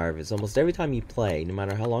Don't Starve is almost every time you play, no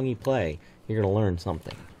matter how long you play, you're gonna learn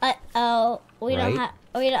something. Oh, we Right?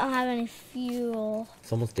 don't have any fuel.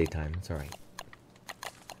 It's almost daytime. It's all right.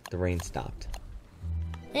 The rain stopped.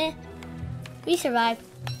 We survived.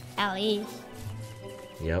 At least.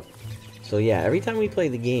 Yep. So yeah, every time we play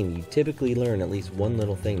the game, you typically learn at least one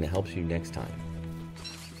little thing that helps you next time.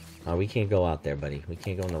 We can't go out there, buddy. We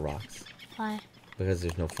can't go in the rocks. Why? Because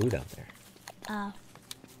there's no food out there. Oh.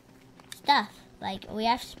 Stuff. Like, we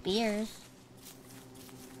have spears.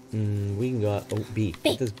 We can go out. Oh, bee.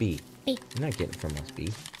 Bee. Get this bee. Bee. You're not getting from us,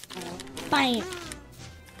 bee. Bam.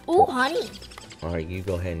 Ooh, honey. Alright, you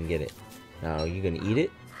go ahead and get it. Now, are you going to eat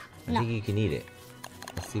it? I No. think you can eat it.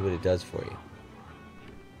 Let's see what it does for you.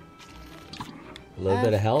 A little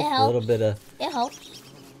bit of health, a little bit of... It helps.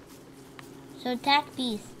 So attack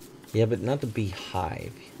bees. Yeah, but not the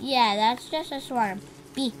beehive. Yeah, that's just a swarm.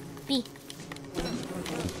 Bee. Keep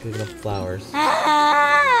picking up flowers.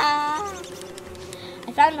 Ah!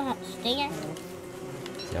 I found a stinger.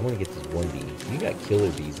 See, I want to get this one bee. You got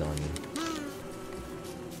killer bees on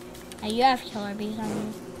you. You have killer bees on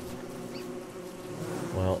you.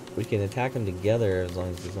 Well, we can attack them together as long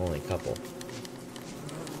as there's only a couple.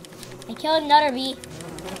 I killed another bee.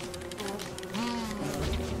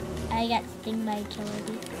 I got stung by a killer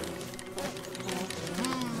bee.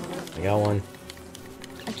 I got one.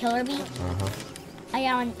 A killer bee? Uh-huh. I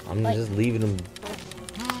got one. I'm Wait, just leaving them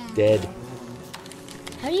dead.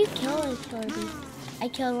 how do you kill a killer bee? I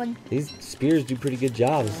killed one. These spears do pretty good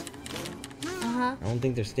jobs. Uh-huh. I don't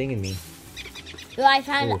think they're stinging me. Well, I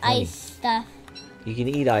found Ooh, honey. ice stuff. You can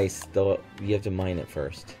eat ice, though you have to mine it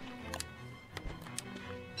first.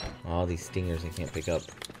 All these stingers I can't pick up.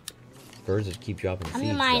 Birds just keep dropping I'm seeds.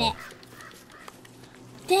 gonna mine it.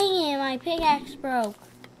 Dang it, my pickaxe broke.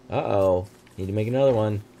 Uh-oh. Need to make another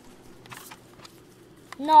one.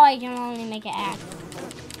 No, I can only make an axe.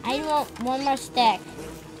 I want one more stick.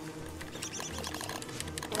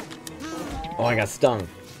 Oh, I got stung.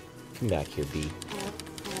 Come back here, bee.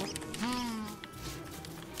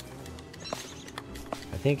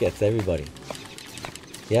 I think that's everybody.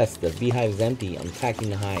 Yes, the beehive is empty. I'm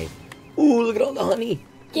attacking the hive. Ooh, look at all the honey.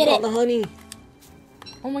 Get Look at it. all the honey.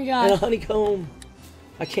 Oh my And a gosh. honeycomb.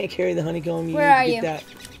 I can't carry the honeycomb. You Where need are to get you? that.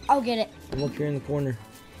 I'll get it. I'm up here in the corner.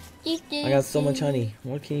 I got so much honey.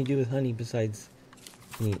 What can you do with honey besides...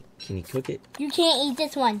 Can you cook it? You can't eat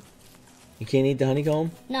this one. You can't eat the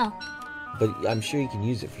honeycomb? No. But I'm sure you can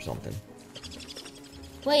use it for something.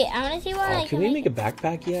 Wait, I want to see what I Oh, can can we make. make a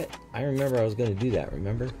backpack yet? I remember I was going to do that,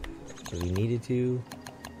 remember? But we needed to.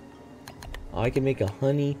 Oh, I can make a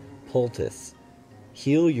honey poultice.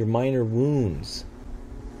 Heal your minor wounds.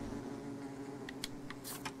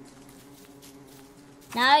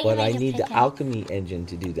 Now you But make I a need the pickaxe. alchemy engine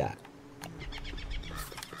to do that.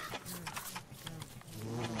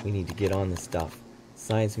 We need to get on this stuff.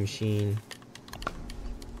 Science machine.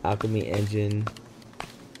 Alchemy engine.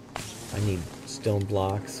 I need stone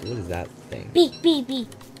blocks. What is that thing? Bee.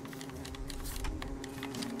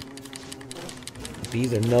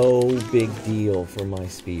 Bees are no big deal for my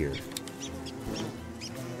spear.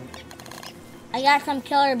 I got some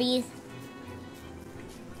killer bees.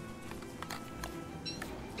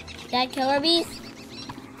 Got killer bees?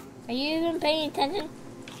 Are you even paying attention?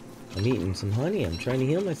 I'm eating some honey. I'm trying to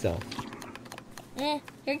heal myself.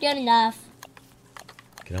 You're good enough.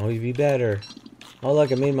 Can always be better. Oh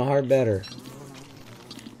look, I made my heart better.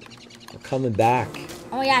 We're coming back.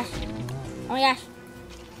 Oh my gosh. Oh my gosh.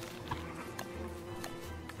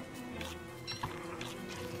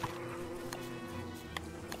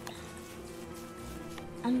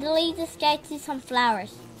 I'm gonna lead this guy to some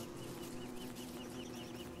flowers.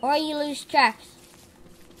 Or you lose tracks.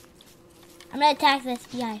 I'm gonna attack this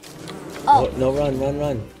guy. Oh, No,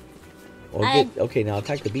 run. Or I- get, okay, now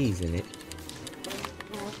attack the bees in it.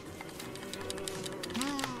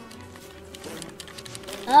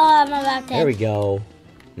 I'm about to. There we go.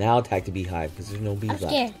 Now attack the beehive because there's no bees I'm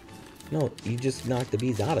left. scared. No, you just knocked the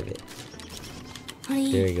bees out of it.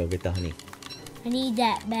 Honey, There you go, get the honey. I need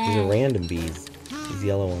that These are bad. random bees. These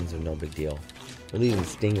yellow ones are no big deal. We're leaving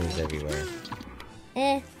stingers everywhere.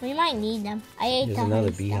 We might need them. I ate There's the another honey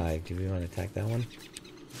stuff. beehive. Do we want to attack that one?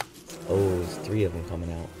 Oh, there's 3 of them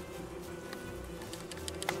coming out.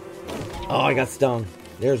 Oh, I got stung.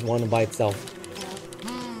 There's one by itself.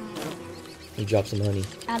 He dropped some honey.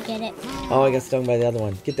 I'll get it. Oh, I got stung by the other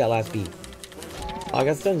one. Get that last bee. Oh, I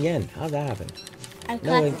got stung again. How'd that happen? I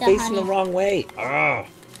No, I'm collected the facing the honey. wrong way. Ah!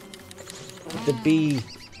 The bee.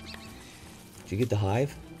 Did you get the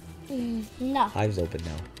hive? No. Hive's open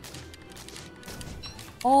now.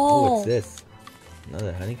 Oh. Oh, what's this?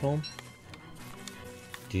 Another honeycomb?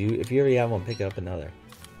 If you already have one, pick up another.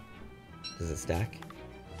 Does it stack?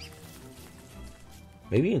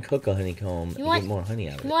 Maybe you can cook a honeycomb and want- get more honey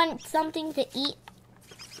out of You it. want something to eat?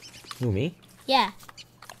 Who, me? Yeah.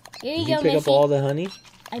 Here you Did you go, pick Missy. up all the honey?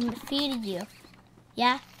 I feeded you.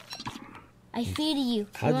 Yeah? I feeded you.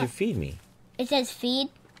 How'd you want- feed me? It says feed.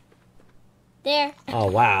 There.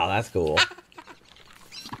 Oh, wow, that's cool.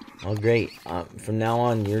 Oh, great. From now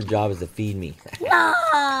on, your job is to feed me.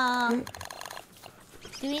 No!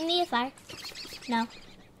 Do we need a fire? No.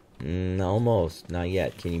 Almost. Not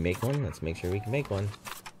yet. Can you make one? Let's make sure we can make one.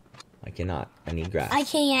 I cannot. I need grass. I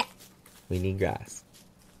can't. We need grass.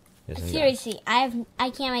 There's some grass. Seriously,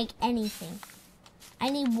 I can't make anything. I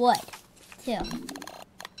need wood, too.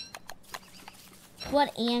 Wood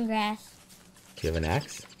and grass. Do you have an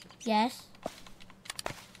axe? Yes.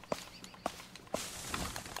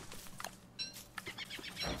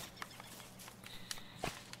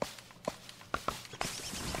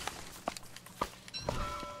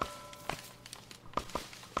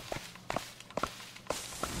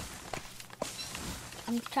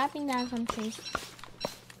 I'm chopping down some trees.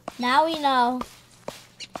 Now we know.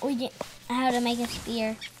 how to make a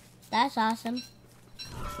spear. That's awesome.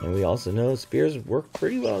 And we also know spears work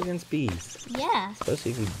pretty well against bees. Yeah.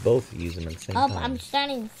 Especially if we both use them at the same Oh, time. I'm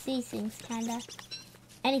starting to see things, kinda.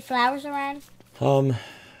 Any flowers around?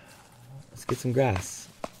 Let's get some grass.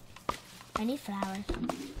 I need flowers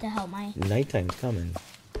to help my... Nighttime's coming.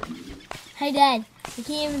 Hey, Dad. I can't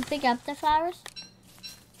even pick up the flowers.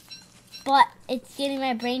 But it's getting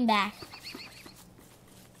my brain back.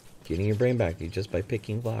 Getting your brain back just by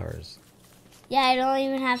picking flowers. Yeah, I don't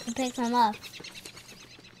even have to pick them up.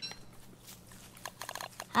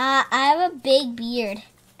 I have a big beard.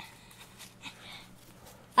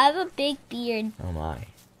 I have a big beard. Oh my.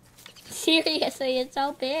 Seriously, it's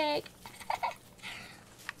so big.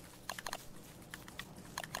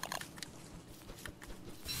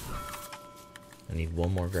 I need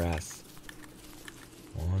one more grass.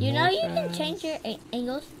 You know you can change your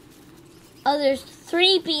angles? Oh, there's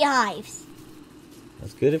 3 beehives.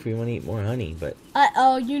 That's good if we want to eat more honey, but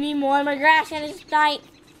Uh-oh, you need more of my grass and it's night.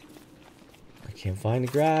 I can't find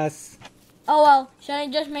the grass. Oh, well, should I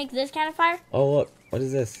just make this kind of fire? Oh, look. What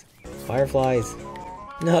is this? Fireflies.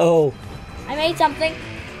 No. I made something.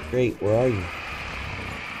 Great. Where are you?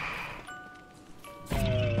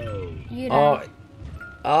 You know.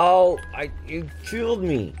 You killed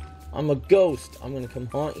me. I'm a ghost. I'm going to come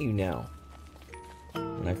haunt you now.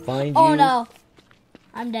 When I find you. Oh, no.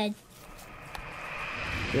 I'm dead.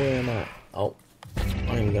 Where am I? Oh.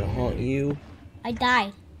 I'm going to haunt you. I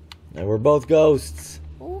died. And we're both ghosts.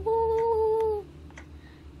 Ooh.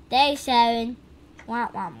 Day 7. Wah,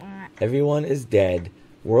 wah, wah. Everyone is dead.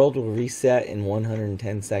 World will reset in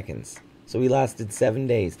 110 seconds. So we lasted 7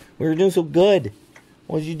 days. We were doing so good.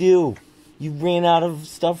 What'd you do? You ran out of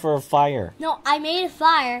stuff for a fire. No, I made a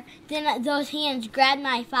fire. Then those hands grabbed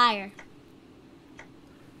my fire.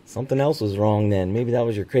 Something else was wrong then. Maybe that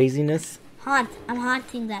was your craziness? I'm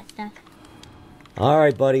haunting that stuff.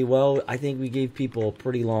 Alright, buddy. Well, I think we gave people a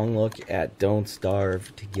pretty long look at Don't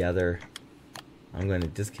Starve Together. I'm going to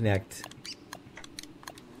disconnect.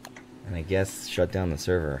 And I guess shut down the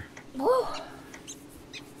server. Woo.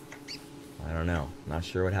 I don't know. Not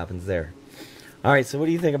sure what happens there. Alright, so what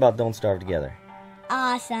do you think about Don't Starve Together?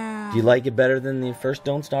 Awesome. Do you like it better than the first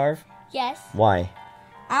Don't Starve? Yes. Why?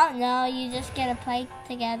 I don't know. You just get to play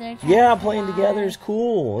together. Yeah, playing together is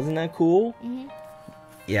cool. Isn't that cool? Mm-hmm.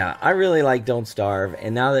 Yeah, I really like Don't Starve.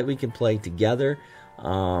 And now that we can play together,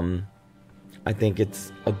 I think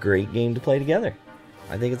it's a great game to play together.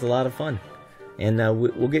 I think it's a lot of fun. And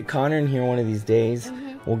we'll get Connor in here one of these days. Mm-hmm.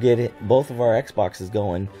 We'll get both of our Xboxes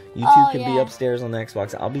going. You two can be upstairs on the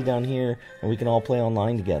Xbox. I'll be down here, and we can all play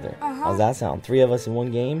online together. How's that sound? 3 of us in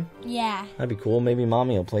one game? Yeah. That'd be cool. Maybe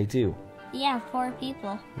Mommy will play too. Yeah, 4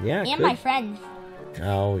 people. Yeah, and my friends.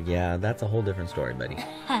 Oh, yeah. That's a whole different story, buddy.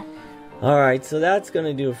 Alright, so that's going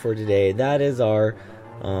to do it for today. That is our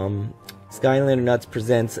SkylanderNutts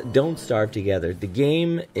presents Don't Starve Together. The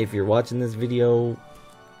game, if you're watching this video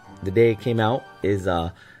the day it came out, is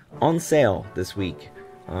on sale this week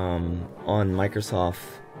on Microsoft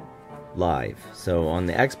Live. So on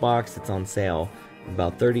the Xbox, it's on sale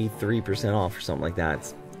about 33% off or something like that.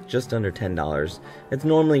 It's just under $10. It's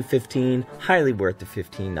normally $15, highly worth the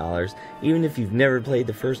 $15. Even if you've never played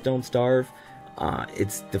the first Don't Starve,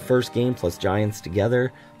 it's the first game plus Giants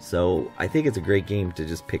together. So I think it's a great game to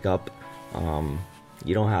just pick up.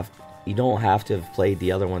 You don't have to have played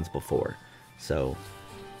the other ones before. So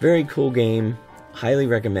very cool game. Highly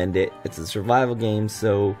recommend it. It's a survival game,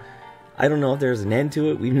 so I don't know if there's an end to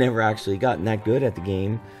it. We've never actually gotten that good at the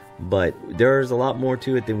game, but there's a lot more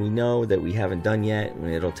to it than we know that we haven't done yet.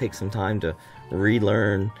 And it'll take some time to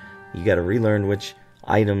relearn. You got to relearn which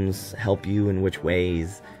items help you in which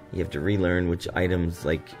ways. You have to relearn which items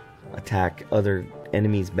like attack other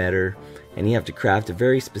enemies better, and you have to craft a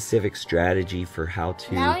very specific strategy for how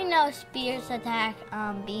to. Now we know spears attack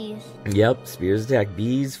bees. Yep, spears attack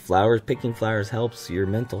bees. Flowers, picking flowers helps your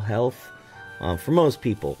mental health for most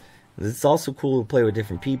people. It's also cool to play with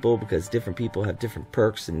different people because different people have different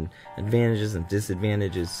perks and advantages and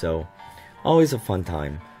disadvantages. So always a fun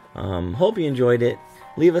time. Hope you enjoyed it.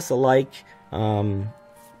 Leave us a like.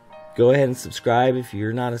 Go ahead and subscribe if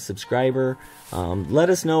you're not a subscriber. Let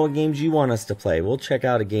us know what games you want us to play. We'll check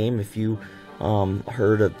out a game. If you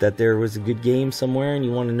heard that there was a good game somewhere and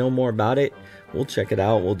you want to know more about it, we'll check it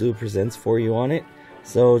out. We'll do presents for you on it.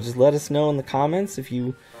 So just let us know in the comments if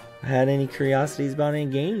you had any curiosities about any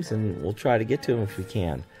games, and we'll try to get to them if we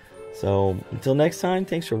can. So until next time,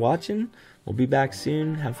 thanks for watching. We'll be back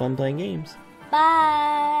soon. Have fun playing games. Bye.